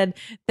 And then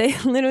they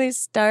literally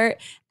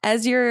start,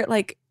 as you're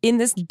like in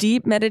this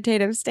deep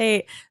meditative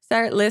state,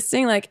 start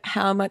listing like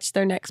how much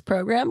their next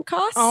program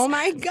costs. Oh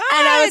my God.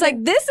 And I was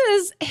like, this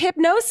is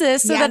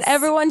hypnosis so that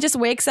everyone just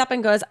wakes up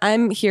and goes,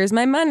 here's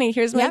my money.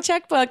 Here's my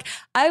checkbook.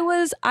 I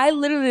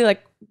literally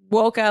like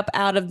woke up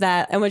out of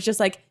that and was just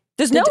like,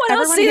 does no one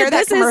else hear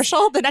that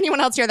commercial? Did anyone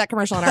else hear that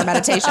commercial in our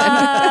meditation?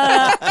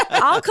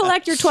 I'll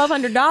collect your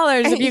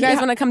 $1,200 if you guys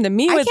want to come to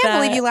me with that. I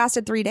can't believe you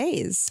lasted 3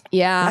 days.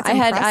 Yeah, That's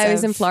I impressive.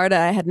 was in Florida.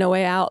 I had no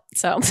way out.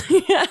 So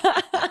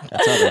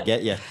That's how they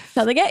get you. That's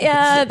how they get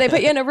you. They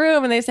put you in a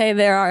room and they say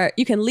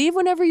you can leave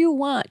whenever you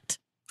want.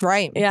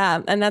 Right.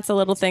 Yeah. And that's a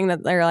little thing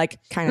that they're like,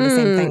 kind of the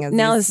same thing as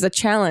now this is a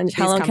challenge.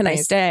 How long companies. can I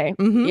stay?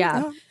 Mm-hmm.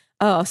 Yeah.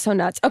 Oh, so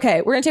nuts.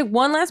 Okay, we're going to take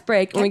one last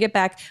break. When we get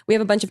back, we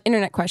have a bunch of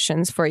internet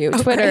questions for you.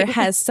 Twitter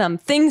has some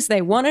things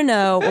they want to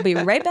know. We'll be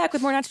right back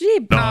with more Not Too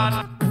Deep.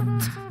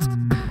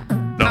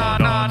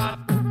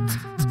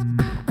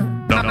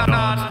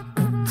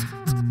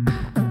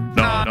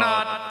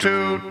 Not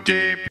too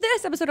deep.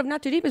 This episode of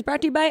Not Too Deep is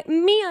brought to you by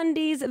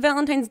MeUndies.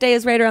 Valentine's Day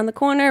is right around the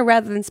corner.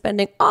 Rather than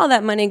spending all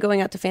that money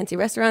going out to fancy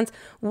restaurants,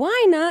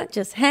 why not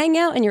just hang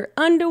out in your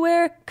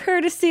underwear,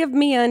 courtesy of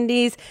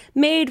MeUndies,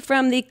 made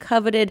from the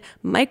coveted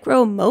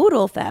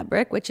micromodal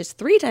fabric, which is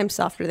 3 times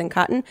softer than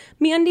cotton.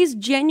 MeUndies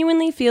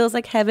genuinely feels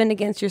like heaven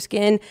against your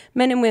skin.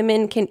 Men and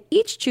women can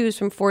each choose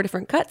from 4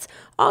 different cuts,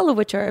 all of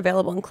which are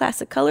available in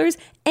classic colors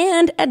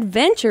and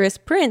adventurous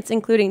prints,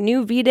 including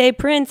new V-Day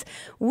prints,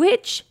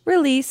 which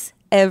release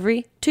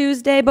every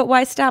Tuesday. But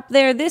why stop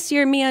there? This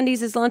year,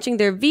 MeUndies is launching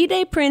their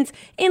V-Day prints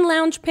in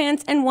lounge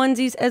pants and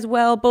onesies as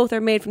well. Both are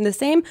made from the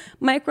same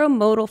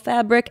micromodal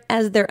fabric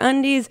as their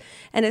undies.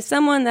 And as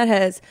someone that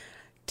has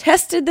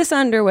tested this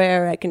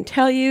underwear, I can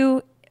tell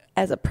you,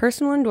 as a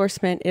personal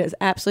endorsement. It is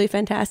absolutely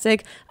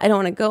fantastic. I don't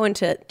want to go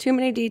into too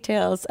many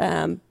details,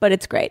 but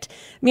it's great.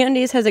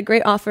 MeUndies has a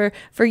great offer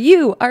for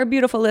you, our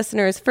beautiful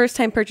listeners.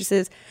 First-time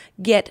purchases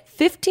get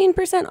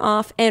 15%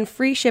 off and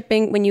free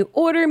shipping when you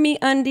order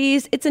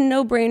MeUndies. It's a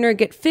no-brainer.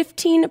 Get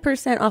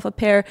 15% off a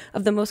pair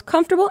of the most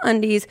comfortable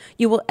undies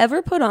you will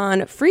ever put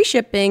on, free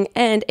shipping,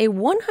 and a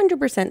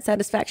 100%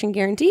 satisfaction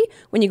guarantee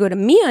when you go to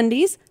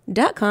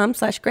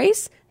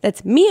MeUndies.com/Grace.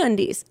 That's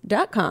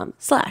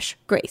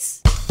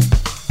MeUndies.com/Grace.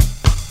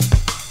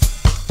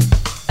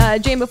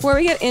 Jane, before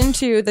we get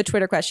into the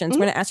Twitter questions,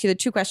 we're going to ask you the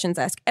two questions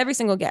I ask every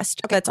single guest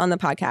that's on the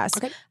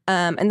podcast. Okay.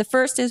 And the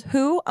first is,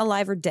 who,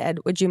 alive or dead,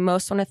 would you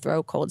most want to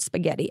throw cold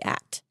spaghetti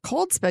at?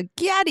 Cold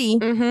spaghetti?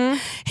 Mm-hmm.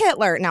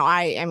 Hitler. No,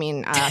 I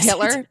mean,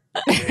 Hitler.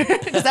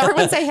 Does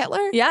everyone say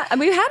Hitler? Yeah. And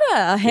we've had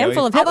a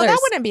handful of Hitlers. Although that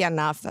wouldn't be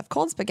enough.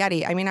 Cold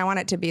spaghetti. I mean, I want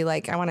it to be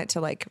like, have you want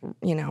some it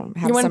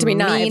to be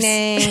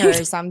meaning or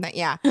something.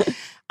 Yeah.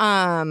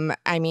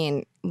 I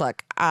mean,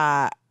 look,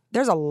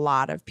 there's a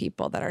lot of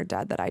people that are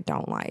dead that I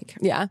don't like.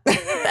 Yeah.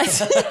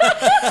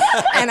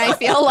 And I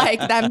feel like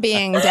them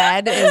being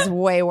dead is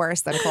way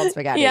worse than cold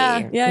spaghetti.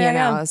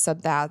 Yeah. So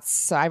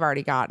I've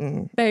already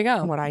gotten there you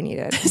go. What I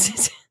needed.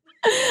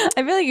 I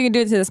feel like you can do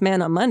it to this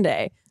man on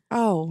Monday.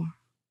 Oh,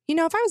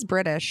 if I was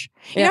British,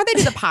 they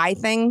do the pie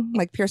thing,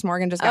 like Piers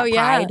Morgan just got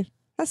pied.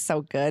 That's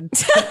so good.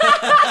 That's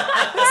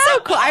so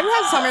cool. I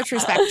have so much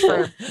respect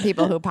for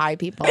people who pie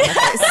people in the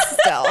face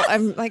still.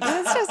 I'm like,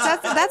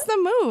 that's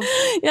the move.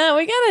 Yeah,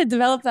 we got to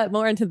develop that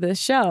more into this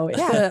show.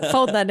 To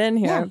fold that in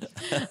here.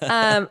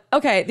 Yeah.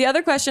 Okay, the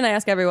other question I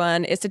ask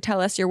everyone is to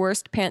tell us your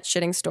worst pants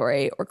shitting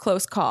story or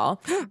close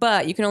call,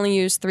 but you can only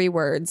use 3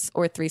 words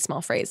or 3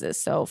 small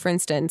phrases. So, for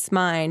instance,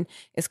 mine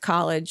is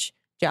college,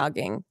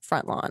 jogging,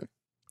 front lawn.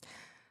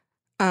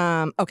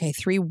 Okay,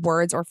 3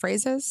 words or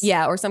phrases?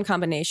 Yeah, or some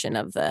combination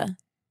of the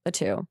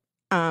 2.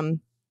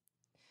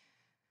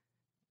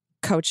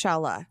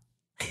 Coachella,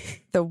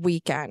 The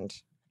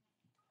Weeknd,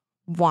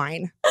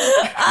 wine.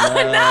 Oh,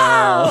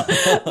 no!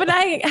 But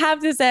I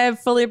have to say, I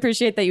fully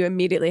appreciate that you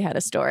immediately had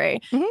a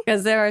story,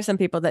 because there are some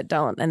people that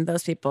don't, and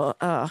those people,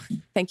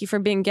 thank you for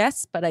being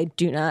guests, but I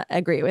do not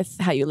agree with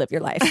how you live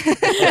your life.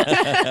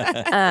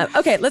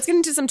 Okay, let's get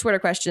into some Twitter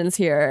questions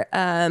here.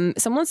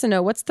 Someone wants to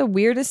know, what's the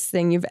weirdest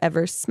thing you've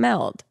ever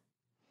smelled?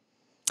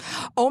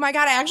 Oh my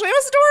God, I actually have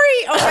a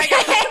story. Oh my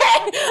God.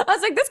 I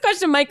was like, this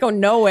question might go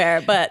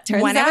nowhere, but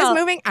turns when out. I was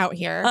moving out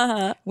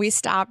here, we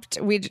stopped.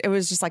 It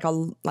was just like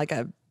a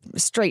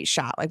straight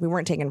shot. Like we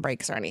weren't taking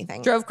breaks or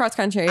anything. Drove cross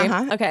country.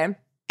 Okay.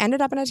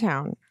 Ended up in a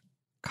town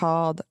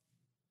called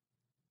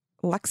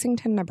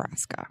Lexington,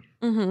 Nebraska.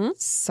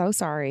 So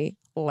sorry,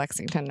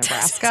 Lexington,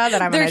 Nebraska,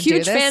 that I'm going to do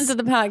this. They're huge fans of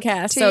the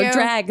podcast, so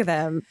drag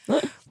them.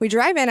 We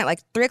drive in at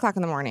like 3:00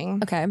 in the morning.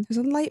 Okay. There's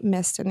a light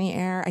mist in the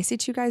air. I see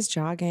 2 guys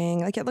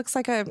jogging. Like it looks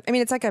like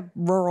it's like a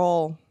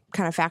rural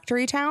kind of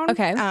factory town.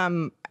 Okay.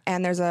 And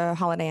there's a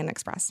Holiday Inn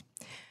Express.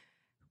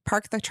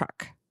 Park the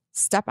truck.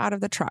 Step out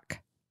of the truck.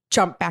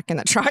 Jump back in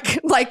the truck.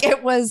 Like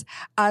it was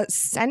a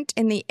scent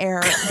in the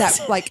air that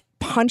like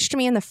punched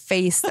me in the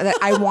face that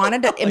I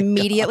wanted to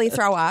immediately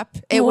throw up.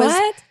 It was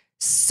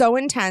so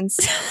intense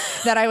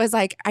that I was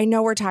like, I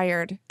know we're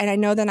tired and I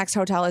know the next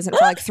hotel isn't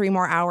for like 3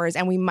 more hours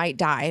and we might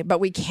die, but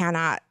we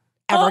cannot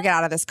ever get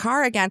out of this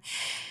car again.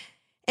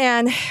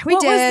 And we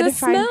did. What was the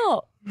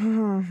smell?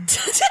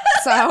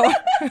 So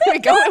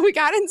we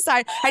got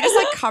inside. I just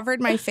like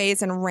covered my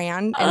face and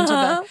ran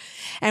into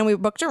and we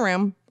booked a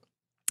room.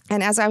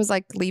 And as I was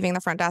like leaving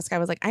the front desk, I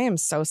was like, I am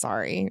so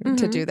sorry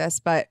to do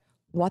this, but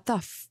what the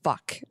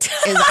fuck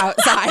is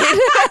outside? And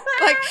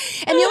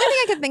the only thing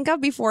I could think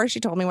of before she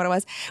told me what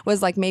it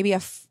was like maybe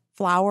a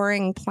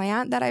flowering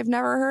plant that I've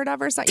never heard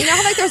of or something. You know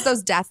how like there's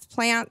those death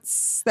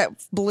plants that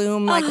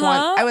bloom like one.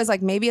 I was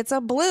like, maybe it's a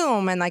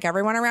bloom and like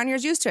everyone around here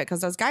is used to it because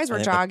those guys were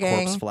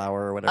jogging. Corpse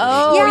flower or whatever.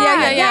 Oh,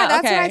 yeah.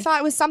 That's what I thought.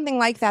 It was something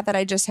like that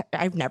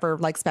I've never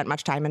like spent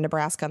much time in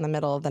Nebraska in the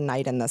middle of the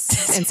night in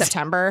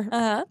September.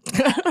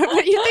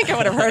 But you think I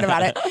would have heard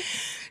about it.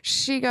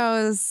 She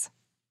goes,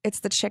 it's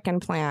the chicken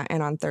plant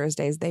and on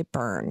Thursdays they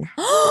burn.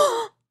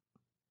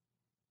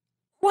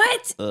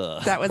 What?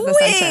 That was the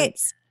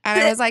sentence. And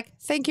I was like,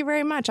 thank you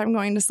very much. I'm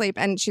going to sleep.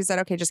 And she said,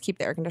 okay, just keep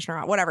the air conditioner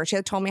on. Whatever. She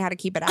had told me how to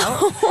keep it out.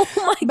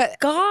 Oh my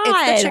God.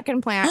 It's the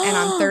chicken plant. And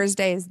on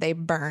Thursdays, they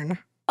burn.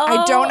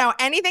 I don't know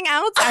anything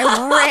else. I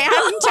ran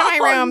to my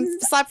room,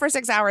 slept for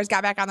 6 hours,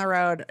 got back on the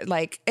road.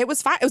 Like, it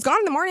was fine. It was gone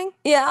in the morning.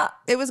 Yeah.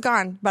 It was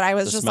gone. But I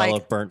was the just smell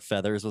like. of burnt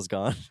feathers was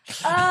gone.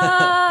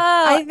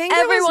 I think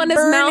everyone is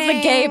mouth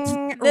agape.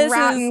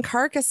 Rotten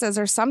carcasses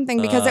or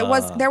something because it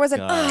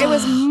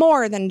was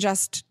more than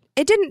just,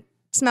 it didn't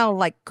smell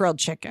like grilled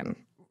chicken.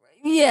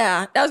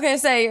 Yeah, I was gonna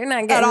say you're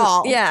not getting at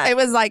all. Yeah, it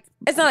was like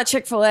it's not a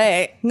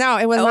Chick-fil-A. No,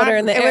 it was not.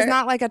 In the it air. Was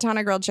not like a ton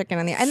of grilled chicken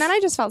in the. And then I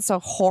just felt so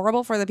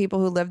horrible for the people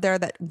who lived there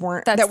that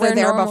were there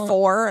normal.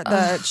 before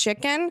the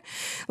chicken.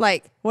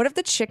 Like, what if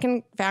the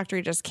chicken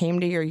factory just came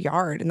to your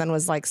yard and then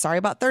was like, "Sorry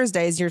about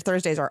Thursdays. Your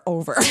Thursdays are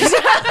over.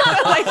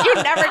 Like you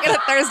never get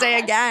a Thursday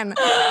again."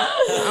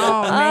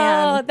 Oh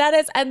man, that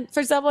is, and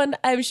for someone,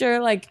 I'm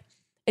sure like.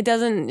 it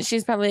doesn't,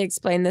 she's probably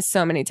explained this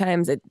so many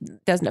times, it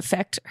doesn't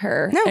affect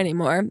her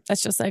anymore.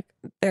 That's just like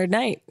their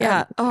night.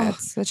 Yeah. Oh,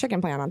 it's the chicken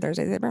plant on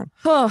Thursdays at Brown.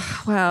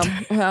 Oh, wow.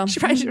 Well, She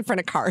probably should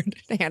print a card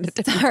to hand it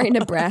to sorry,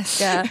 people.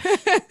 Nebraska.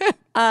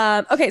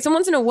 Okay, someone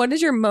wants to know, what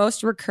is your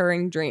most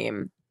recurring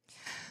dream?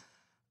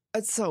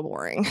 It's so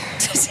boring.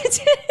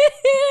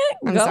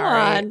 I'm Go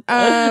sorry.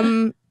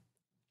 on.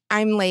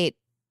 I'm late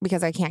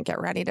because I can't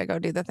get ready to go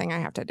do the thing I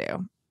have to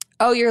do.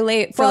 Oh, you're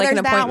late for like there's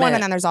an that appointment. one,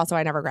 and then there's also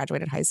I never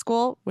graduated high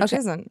school, which Okay.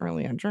 isn't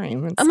really a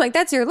dream. It's, I'm like,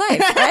 that's your life,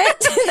 right?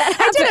 That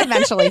I did happened.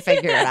 eventually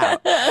figure it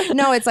out.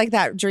 No, it's like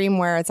that dream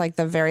where it's like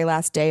the very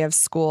last day of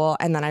school,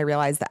 and then I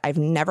realized that I've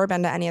never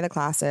been to any of the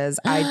classes.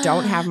 I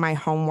don't have my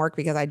homework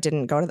because I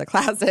didn't go to the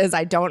classes.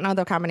 I don't know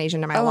the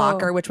combination to my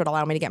locker, which would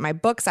allow me to get my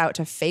books out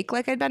to fake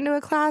like I'd been to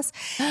a class.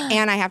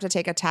 And I have to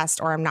take a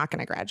test or I'm not going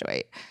to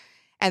graduate.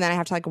 And then I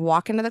have to like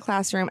walk into the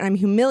classroom and I'm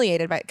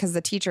humiliated by because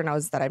the teacher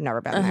knows that I've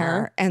never been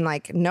there and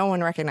like no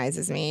one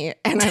recognizes me.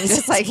 And I'm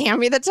just like, hand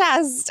me the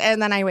test.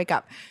 And then I wake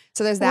up.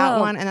 So there's that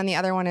one. And then the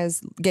other one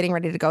is getting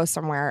ready to go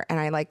somewhere. And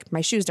I like,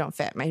 my shoes don't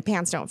fit. My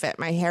pants don't fit.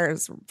 My hair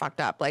is fucked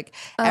up. Like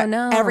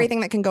no. everything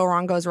that can go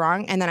wrong goes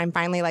wrong. And then I'm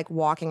finally like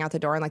walking out the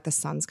door and like the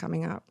sun's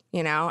coming up,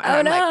 you know? And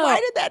I'm like, why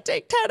did that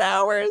take 10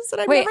 hours? And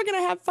I'm never going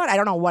to have fun. I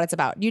don't know what it's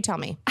about. You tell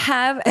me.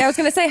 I was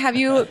going to say, have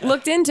you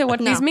looked into what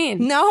these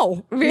mean?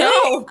 No. Really?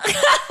 No.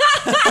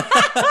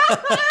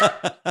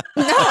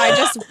 No, I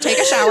just take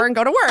a shower and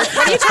go to work.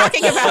 What are you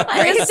talking about?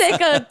 I just take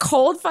a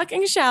cold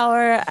fucking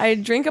shower. I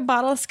drink a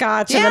bottle of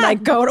scotch and then I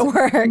go to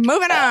work.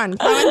 Moving on,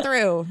 plowing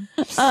through.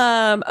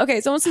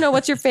 Okay, so wants to know,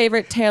 what's your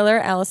favorite Taylor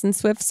Allison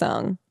Swift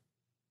song?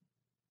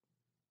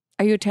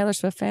 Are you a Taylor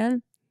Swift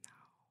fan?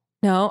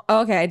 No?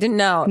 Okay, I didn't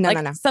know.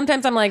 No.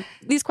 Sometimes I'm like,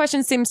 these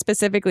questions seem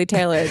specifically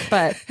tailored,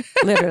 but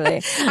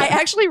literally. I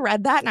actually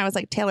read that and I was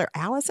like, Taylor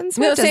Allison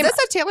Swift? No, Is same. this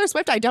a Taylor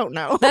Swift? I don't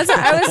know. That's what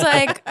I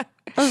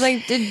was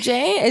like,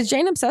 is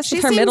Jane obsessed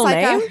with her middle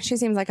name? She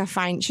seems like a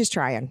fine, she's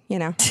trying, you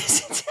know.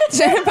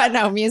 But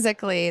no,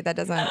 musically, I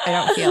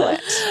don't feel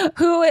it.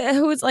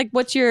 Who's like,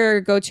 what's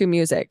your go-to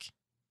music?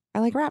 I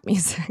like rap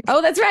music.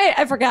 Oh, that's right.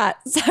 I forgot.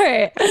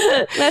 Sorry.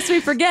 Lest we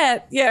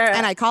forget. Yeah.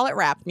 And I call it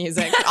rap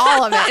music.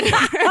 All of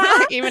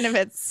it. Even if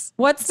it's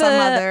What's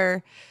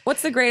other.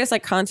 the greatest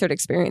like concert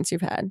experience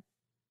you've had?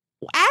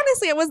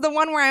 Honestly, it was the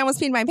one where I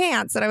almost peed my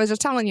pants that I was just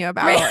telling you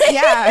about. Really?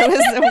 Yeah, it was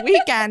the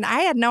weekend.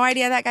 I had no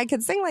idea that guy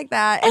could sing like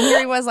that. And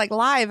here he was like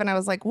live. And I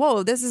was like,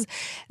 whoa, that's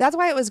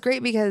why it was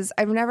great because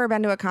I've never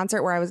been to a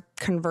concert where I was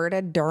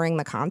converted during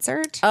the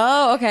concert.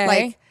 Oh, okay.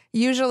 Like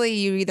usually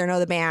you either know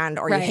the band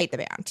or you hate the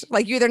band.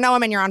 Like you either know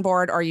them and you're on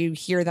board or you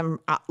hear them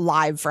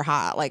live for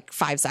like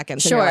 5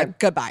 seconds. And you're like,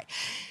 goodbye.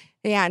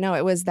 Yeah, no,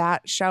 it was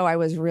that show. I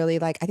was really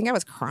like, I think I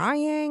was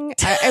crying.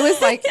 It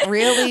was like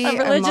really a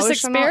religious emotional.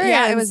 experience.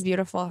 Yeah, it was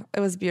beautiful.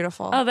 It was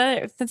beautiful. Oh,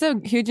 that's a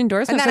huge And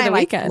endorsement then for the I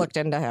weekend. looked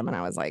into him and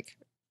I was like,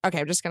 okay,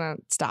 I'm just going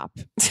to stop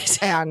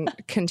and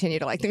continue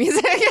to like the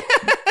music.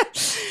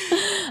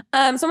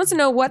 Someone wants to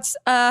know, what's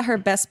her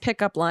best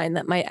pickup line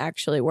that might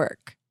actually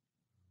work?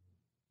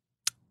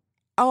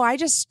 Oh, I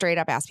just straight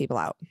up asked people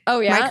out. Oh,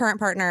 yeah? My current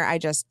partner, I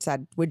just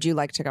said, would you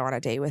like to go on a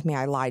date with me?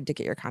 I lied to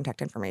get your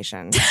contact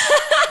information.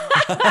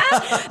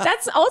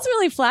 That's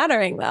ultimately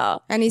flattering,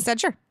 though. And he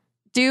said, sure.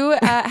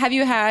 Have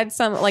you had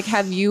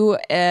have you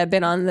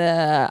been on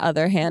the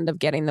other hand of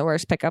getting the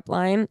worst pickup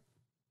line?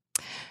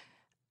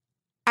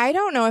 I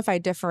don't know if I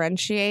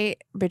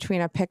differentiate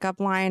between a pickup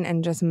line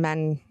and just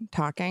men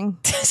talking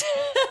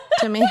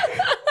to me.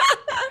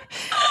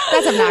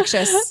 That's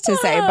obnoxious to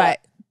say, but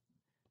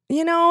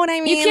you know what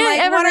I mean? You can't like,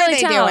 ever what really are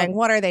they tell. doing?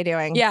 What are they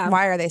doing? Yeah.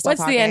 Why are they still What's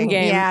talking? the end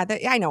game? Yeah,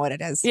 I know what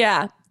it is.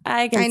 Yeah.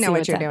 I I know see what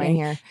what's you're doing happening.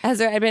 here. Has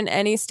there been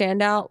any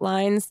standout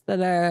lines that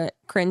are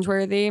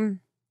cringeworthy?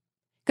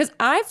 Because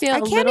I feel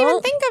I can't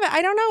even think of it.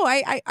 I don't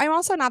know. I'm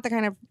also not the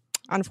kind of,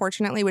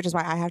 unfortunately, which is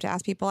why I have to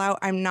ask people out.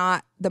 I'm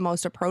not the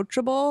most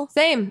approachable.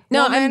 Same.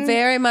 No, I'm woman.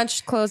 very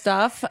much closed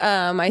off.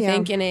 I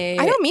think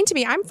I don't mean to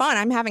be. I'm fun.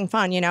 I'm having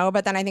fun, you know.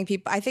 But then I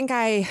think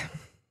I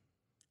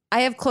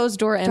have closed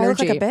door do I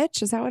look energy. like a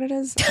bitch? Is that what it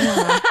is?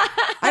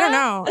 I don't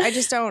know. I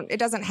just don't. It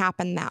doesn't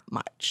happen that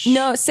much.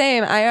 No,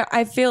 same.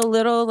 I feel a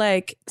little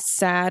like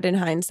sad in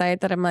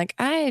hindsight that I'm like,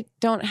 I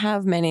don't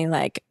have many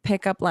like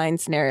pickup line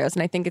scenarios,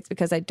 and I think it's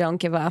because I don't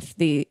give off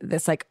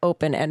this like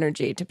open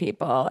energy to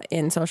people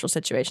in social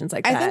situations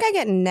like that. I think I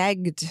get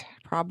negged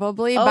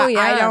probably, Oh, but yeah.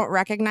 I don't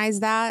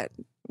recognize that.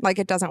 Like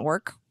it doesn't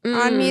work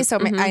on me. So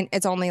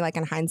it's only like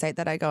in hindsight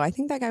that I go, I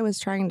think that guy was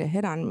trying to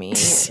hit on me,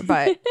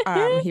 but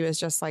he was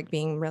just like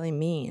being really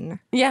mean.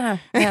 Yeah.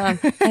 I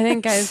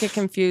think guys get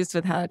confused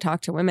with how to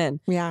talk to women.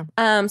 Yeah.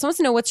 Someone wants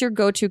to know, what's your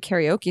go-to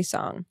karaoke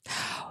song?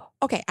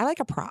 Okay, I like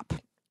a prop.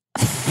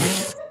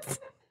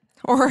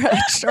 or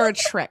a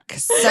trick.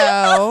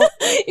 So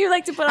You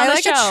like to put on I a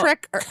like show. a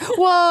trick.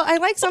 Well, I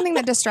like something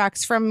that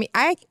distracts from me.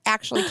 I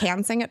actually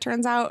can sing, it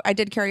turns out. I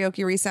did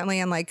karaoke recently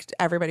and like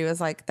everybody was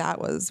like, that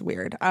was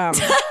weird.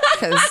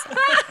 Because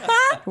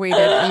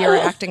you were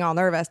acting all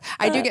nervous.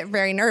 I do get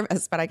very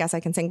nervous, but I guess I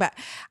can sing. But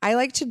I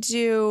like to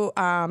do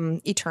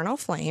Eternal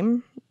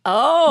Flame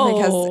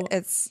Oh. because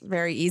it's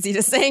very easy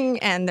to sing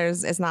and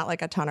it's not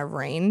like a ton of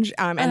range.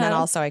 And then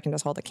also I can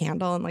just hold a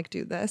candle and like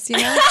do this, you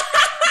know?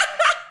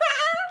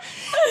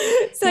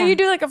 So you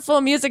do like a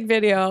full music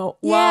video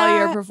while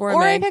you're performing.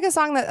 Or I pick a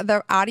song that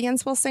the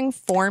audience will sing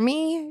for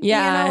me.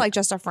 Yeah. You know, like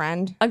just a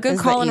friend. A good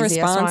is call the and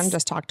easiest response. one.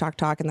 Just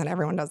talk, and then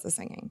everyone does the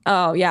singing.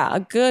 Oh, yeah. A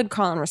good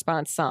call and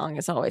response song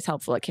is always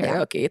helpful at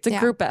karaoke. It's a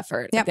group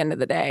effort at the end of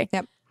the day.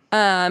 Yep.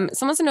 Someone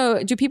wants to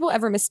know, do people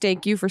ever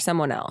mistake you for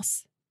someone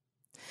else?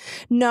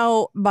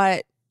 No,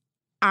 but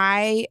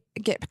I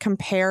get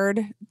compared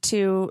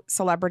to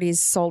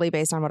celebrities solely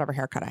based on whatever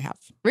haircut I have.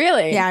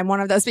 Really? Yeah, I'm one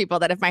of those people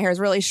that if my hair is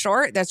really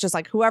short, that's just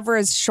like whoever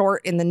is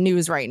short in the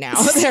news right now.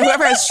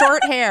 Whoever has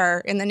short hair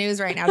in the news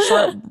right now,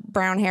 short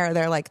brown hair,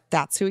 they're like,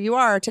 that's who you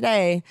are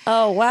today.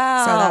 Oh,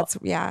 wow. So that's,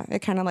 it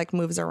kind of like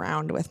moves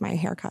around with my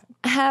haircut.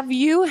 Have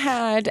you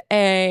had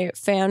a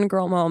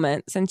fangirl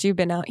moment since you've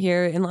been out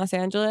here in Los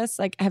Angeles?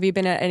 Like, have you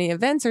been at any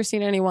events or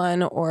seen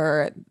anyone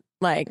or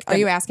like... Are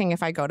you asking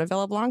if I go to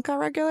Villa Blanca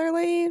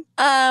regularly?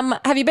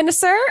 Have you been to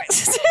Sir?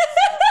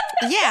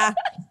 Yeah.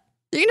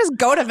 You can just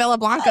go to Villa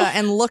Blanca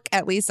and look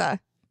at Lisa.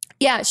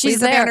 Yeah,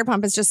 she's Lisa there.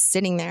 Vanderpump is just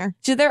sitting there.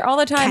 She's there all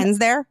the time. Ken's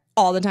there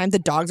all the time. The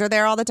dogs are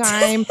there all the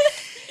time.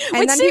 And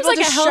Which then seems people like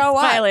a just health show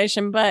up.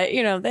 violation, but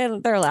you know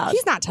they're allowed.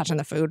 He's not touching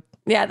the food.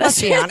 Yeah, Let's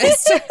that's be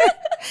honest.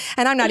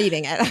 And I'm not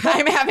eating it.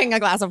 I'm having a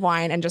glass of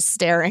wine and just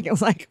staring. It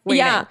was like, waiting.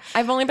 Yeah,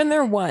 I've only been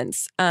there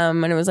once,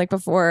 and it was like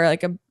before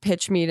like a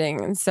pitch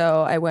meeting, and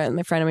so I went with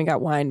my friend and we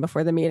got wine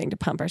before the meeting to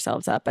pump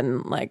ourselves up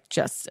and like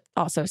just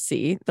also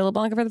see Villa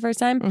Blanca for the first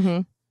time. Mm-hmm.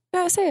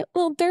 I say a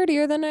little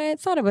dirtier than I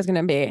thought it was going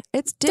to be.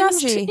 It's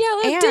Dust. dingy. Yeah, a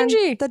little and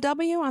dingy. The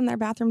W on their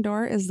bathroom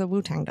door is the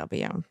Wu-Tang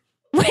W.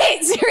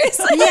 Wait,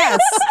 seriously? Yes,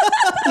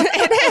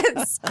 it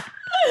is.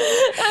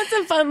 That's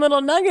a fun little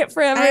nugget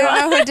for I everyone.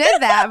 don't know who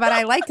did that, but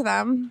I like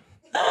them.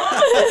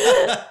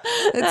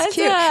 It's That's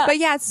cute. a- But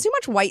yeah, it's too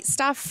much white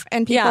stuff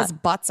and people's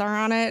butts are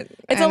on it.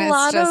 It's and a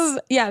lot just-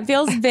 of it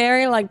feels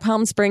very like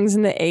Palm Springs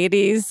in the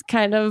 80s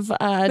kind of But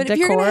decor. if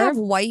you're going to have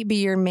white be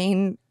your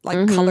main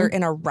like color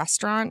in a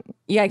restaurant,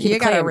 yeah, keep you it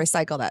got to clean.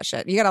 recycle that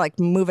shit. You got to like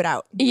move it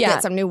out. Yeah.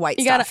 Get some new white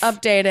You got stuff.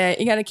 to update it.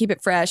 You got to keep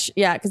it fresh.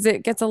 Yeah, because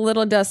it gets a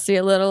little dusty,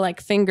 a little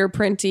like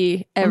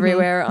fingerprinty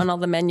everywhere on all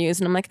the menus.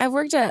 And I'm like, I've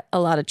worked at a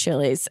lot of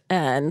Chili's,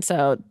 and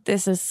so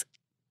this is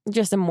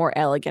just a more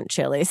elegant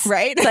Chili's,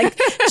 Right? It's like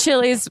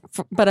Chili's,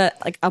 but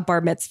like a bar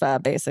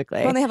mitzvah,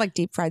 basically. Well, they have like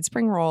deep fried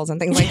spring rolls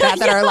and things like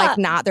that are like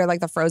they're like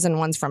the frozen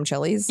ones from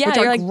Chili's, Yeah, which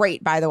you're are like,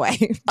 great, by the way.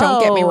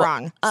 Don't get me Oh,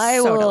 wrong. I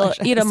So will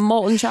delicious. eat a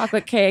molten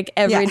chocolate cake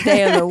every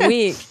day of the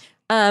week.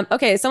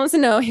 Okay, someone wants to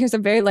know, here's a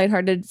very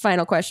lighthearted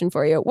final question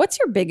for you. What's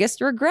your biggest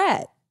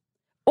regret?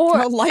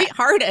 Or, So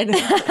lighthearted.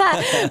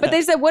 but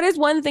they said, what is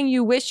one thing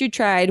you wish you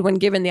tried when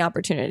given the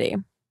opportunity?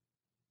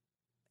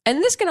 And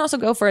this can also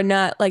go for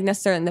not like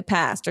necessarily in the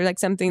past or like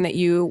something that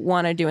you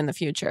want to do in the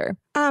future.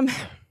 Back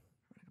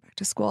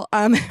to school.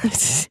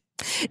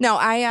 No,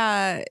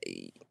 I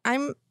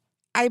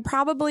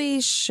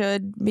probably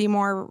should be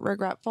more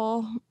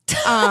regretful.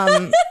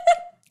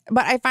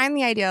 But I find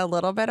the idea a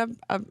little bit of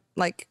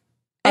like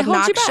It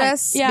holds you back.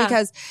 obnoxious Yeah.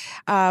 because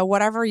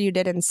whatever you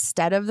did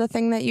instead of the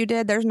thing that you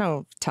did, there's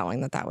no telling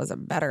that was a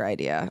better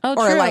idea. Oh,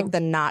 or true. like the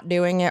not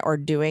doing it or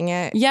doing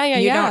it. Yeah,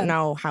 You yeah. don't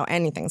know how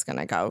anything's going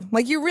to go.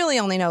 Like you really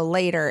only know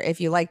later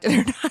if you liked it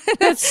or not.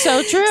 That's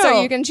so true.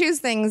 So you can choose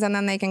things and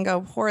then they can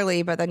go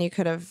poorly, but then you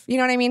could have, you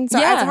know what I mean? So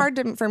Yeah. it's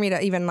hard for me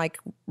to even like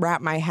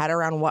wrap my head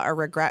around what a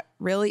regret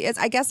really is.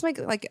 I guess like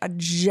a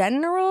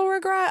general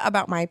regret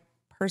about my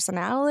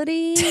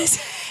personality is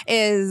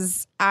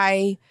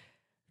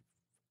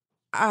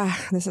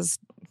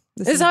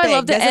this is how I big.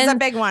 love to This is a end-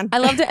 big one. I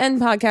love to end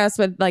podcasts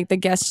with like the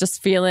guests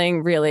just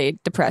feeling really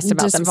depressed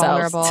about just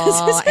themselves.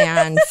 vulnerable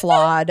and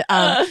flawed.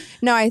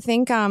 No, I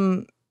think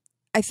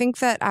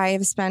that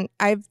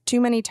I've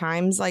too many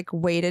times like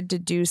waited to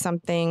do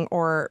something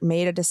or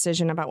made a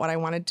decision about what I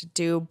wanted to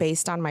do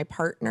based on my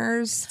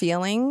partner's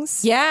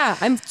feelings. Yeah,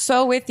 I'm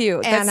so with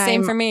you. That's And the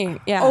same I'm for me.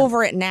 Yeah.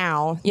 Over it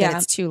now Yeah.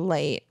 that it's too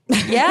late.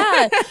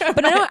 Yeah.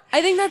 But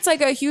I think that's like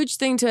a huge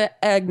thing to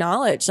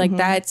acknowledge. Like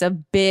that's a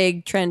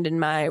big trend in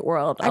my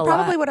world. I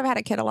probably would have had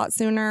a kid a lot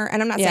sooner.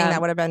 And I'm not saying Yeah.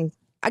 that would have been,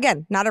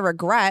 again, not a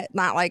regret,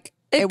 not like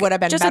it would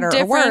have been just a better or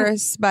different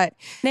worse, but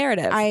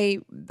narrative. I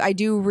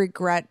do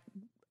regret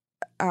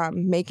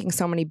making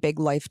so many big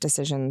life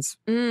decisions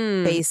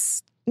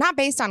not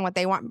based on what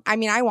they want. I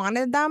mean, I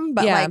wanted them,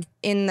 but Yeah. like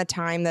in the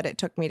time that it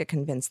took me to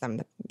convince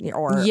them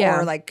or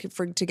like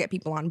to get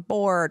people on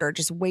board or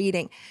just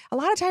waiting. A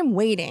lot of time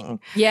waiting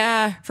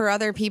Yeah. for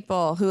other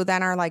people who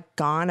then are like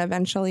gone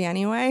eventually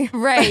anyway.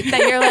 Right.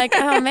 That you're like,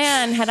 oh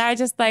man, had I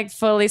just like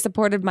fully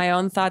supported my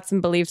own thoughts and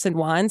beliefs at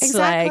once,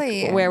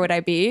 Exactly. like where would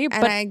I be?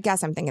 And I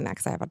guess I'm thinking that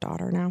because I have a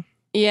daughter now.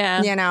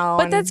 Yeah. You know,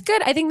 But and- that's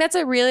good. I think that's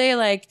a really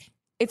like,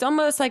 it's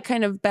almost like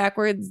kind of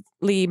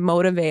backwardly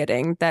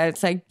motivating that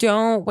it's like,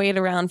 don't wait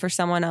around for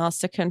someone else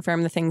to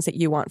confirm the things that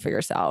you want for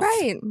yourself.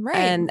 Right.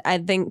 And I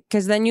think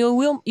because then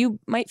you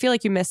might feel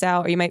like you miss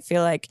out or you might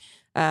feel like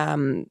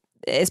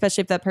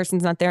especially if that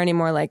person's not there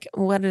anymore, like,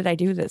 what did I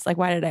do this? Like,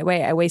 why did I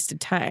wait? I wasted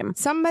time.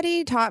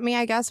 Somebody taught me,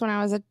 I guess, when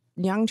I was a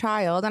young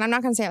child, and I'm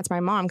not going to say it's my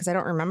mom because I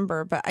don't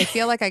remember, but I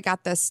feel like I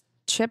got this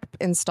chip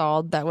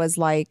installed that was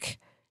like,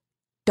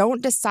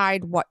 don't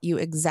decide what you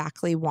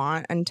exactly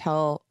want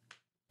until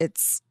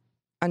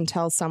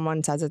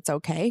someone says it's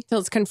okay. Till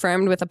it's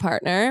confirmed with a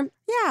partner.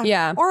 Yeah.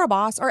 Yeah. Or a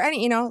boss or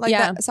any, like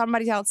Yeah. that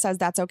somebody else says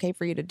that's okay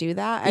for you to do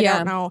that. I Yeah.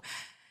 don't know.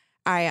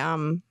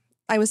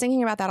 I was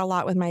thinking about that a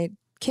lot with my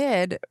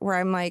kid, where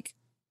I'm like,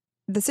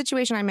 the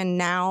situation I'm in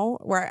now,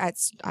 where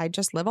I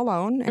just live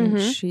alone and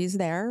Mhm. she's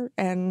there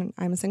and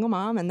I'm a single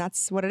mom and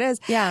that's what it is.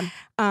 Yeah.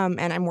 And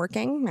I'm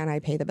working and I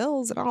pay the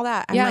bills and all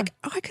that. I'm Yeah. like,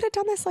 oh, I could have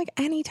done this like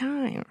any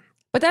time.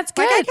 But that's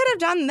good. Like I could have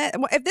done that.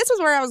 If this was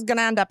where I was going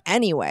to end up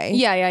anyway.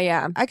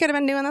 Yeah. I could have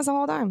been doing this the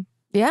whole time.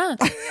 Yeah.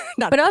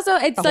 Not But also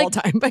it's the like, whole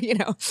time, but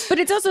but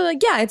it's also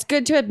like, yeah, it's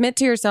good to admit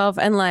to yourself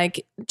and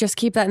like just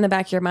keep that in the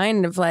back of your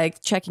mind of like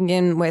checking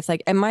in with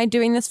like, am I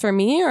doing this for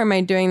me or am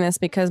I doing this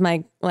because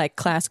my like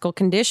classical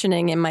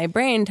conditioning in my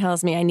brain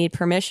tells me I need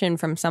permission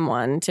from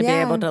someone to be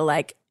Yeah. able to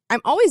like,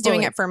 I'm always doing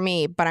Fully. it for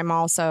me, but I'm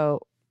also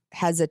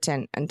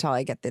hesitant until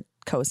I get the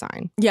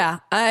cosign. yeah,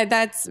 that I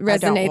don't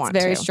resonates want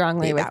very to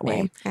strongly be with that me.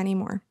 way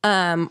anymore.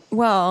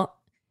 Well,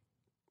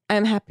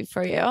 I'm happy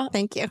for you.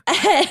 Thank you.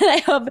 And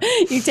I hope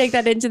you take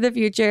that into the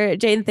future.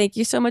 Jane, thank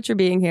you so much for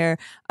being here.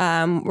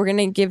 We're going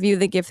to give you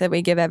the gift that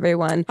we give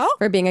everyone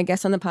for being a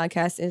guest on the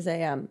podcast is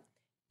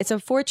it's a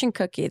fortune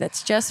cookie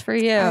that's just for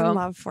you. I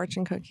love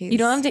fortune cookies. You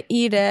don't have to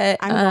eat it.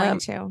 I'm going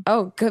to.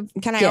 Oh, good.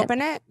 Can I Get-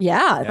 open it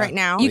Yeah. right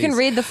now? You can Please.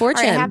 read the All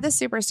fortune. right, I have this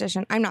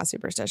superstition. I'm not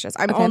superstitious.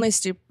 I'm Okay. only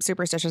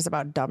superstitious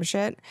about dumb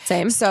shit.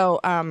 Same. So,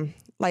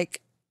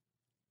 like,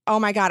 oh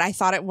my God, I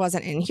thought it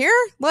wasn't in here.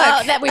 Look.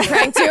 Oh, that we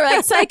pranked you.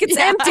 Like, psych, it's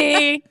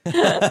empty.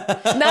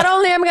 Not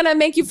only am I going to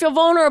make you feel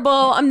vulnerable,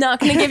 I'm not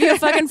going to give you a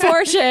fucking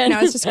fortune. No,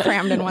 it's just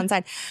crammed in one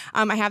side.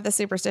 I have the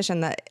superstition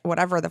that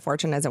whatever the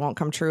fortune is, it won't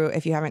come true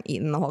if you haven't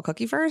eaten the whole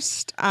cookie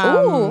first.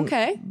 Ooh,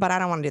 okay. But I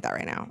don't want to do that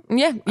right now.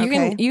 Yeah, you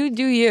can. Okay. You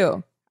do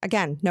you,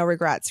 Again, no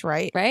regrets,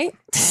 right? right?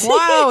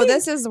 Whoa, what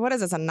is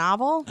this, a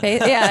novel?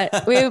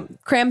 Yeah, we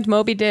crammed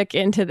Moby Dick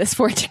into this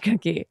fortune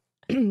cookie.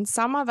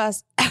 Some of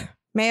us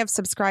may have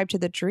subscribed to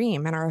The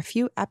Dream and are a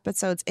few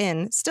episodes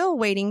in, still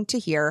waiting to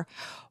hear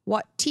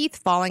what teeth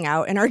falling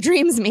out in our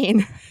dreams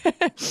mean.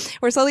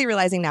 We're slowly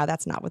realizing now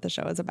that's not what the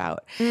show is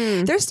about.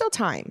 There's still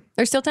time.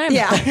 There's still time.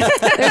 Yeah.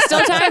 There's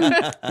still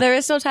time. There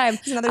is still time.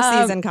 There's another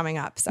season coming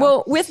up. So.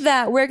 Well, with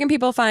that, where can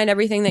people find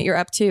everything that you're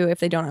up to if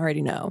they don't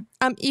already know?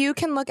 You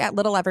can look at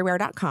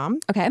littleeverywhere.com.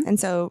 Okay. And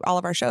so all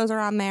of our shows are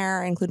on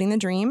there, including The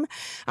Dream.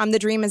 The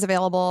Dream is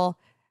available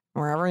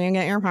wherever you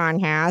get your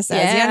podcasts,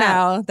 as you Yeah.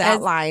 know. The As-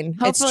 outline.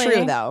 It's hopefully.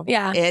 true, though.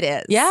 Yeah. It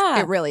is. Yeah.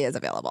 It really is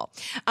available.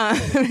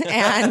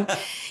 And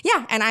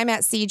yeah, and I'm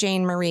at C.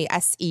 Jane Marie,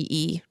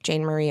 SEE,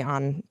 Jane Marie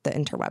on the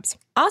interwebs.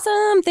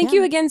 Awesome. Thank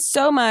you again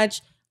so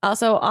much.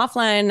 Also,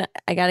 offline,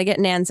 I got to get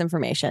Nan's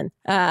information.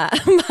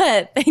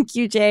 But thank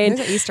you, Jane.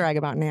 There's an Easter egg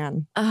about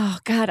Nan Oh,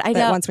 God. I that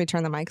know. once we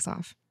turn the mics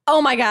off. Oh,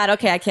 my God.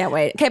 Okay. I can't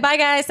wait. Okay. Bye,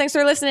 guys. Thanks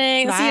for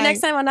listening. See you Bye. next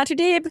time on Not Too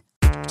Deep.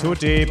 Too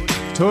deep,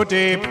 too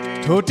deep,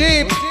 too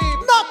deep,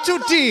 not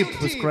too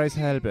deep with Grace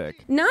Helbig.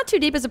 Not Too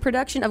Deep is a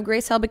production of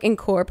Grace Helbig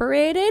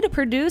Incorporated,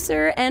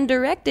 producer and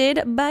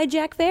directed by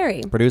Jack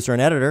Ferry. Producer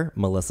and editor,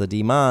 Melissa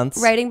D. Mons.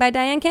 Writing by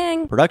Diane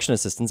Kang. Production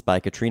assistance by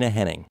Katrina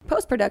Henning.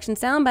 Post-production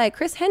sound by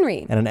Chris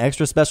Henry. And an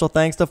extra special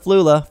thanks to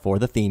Flula for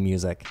the theme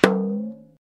music.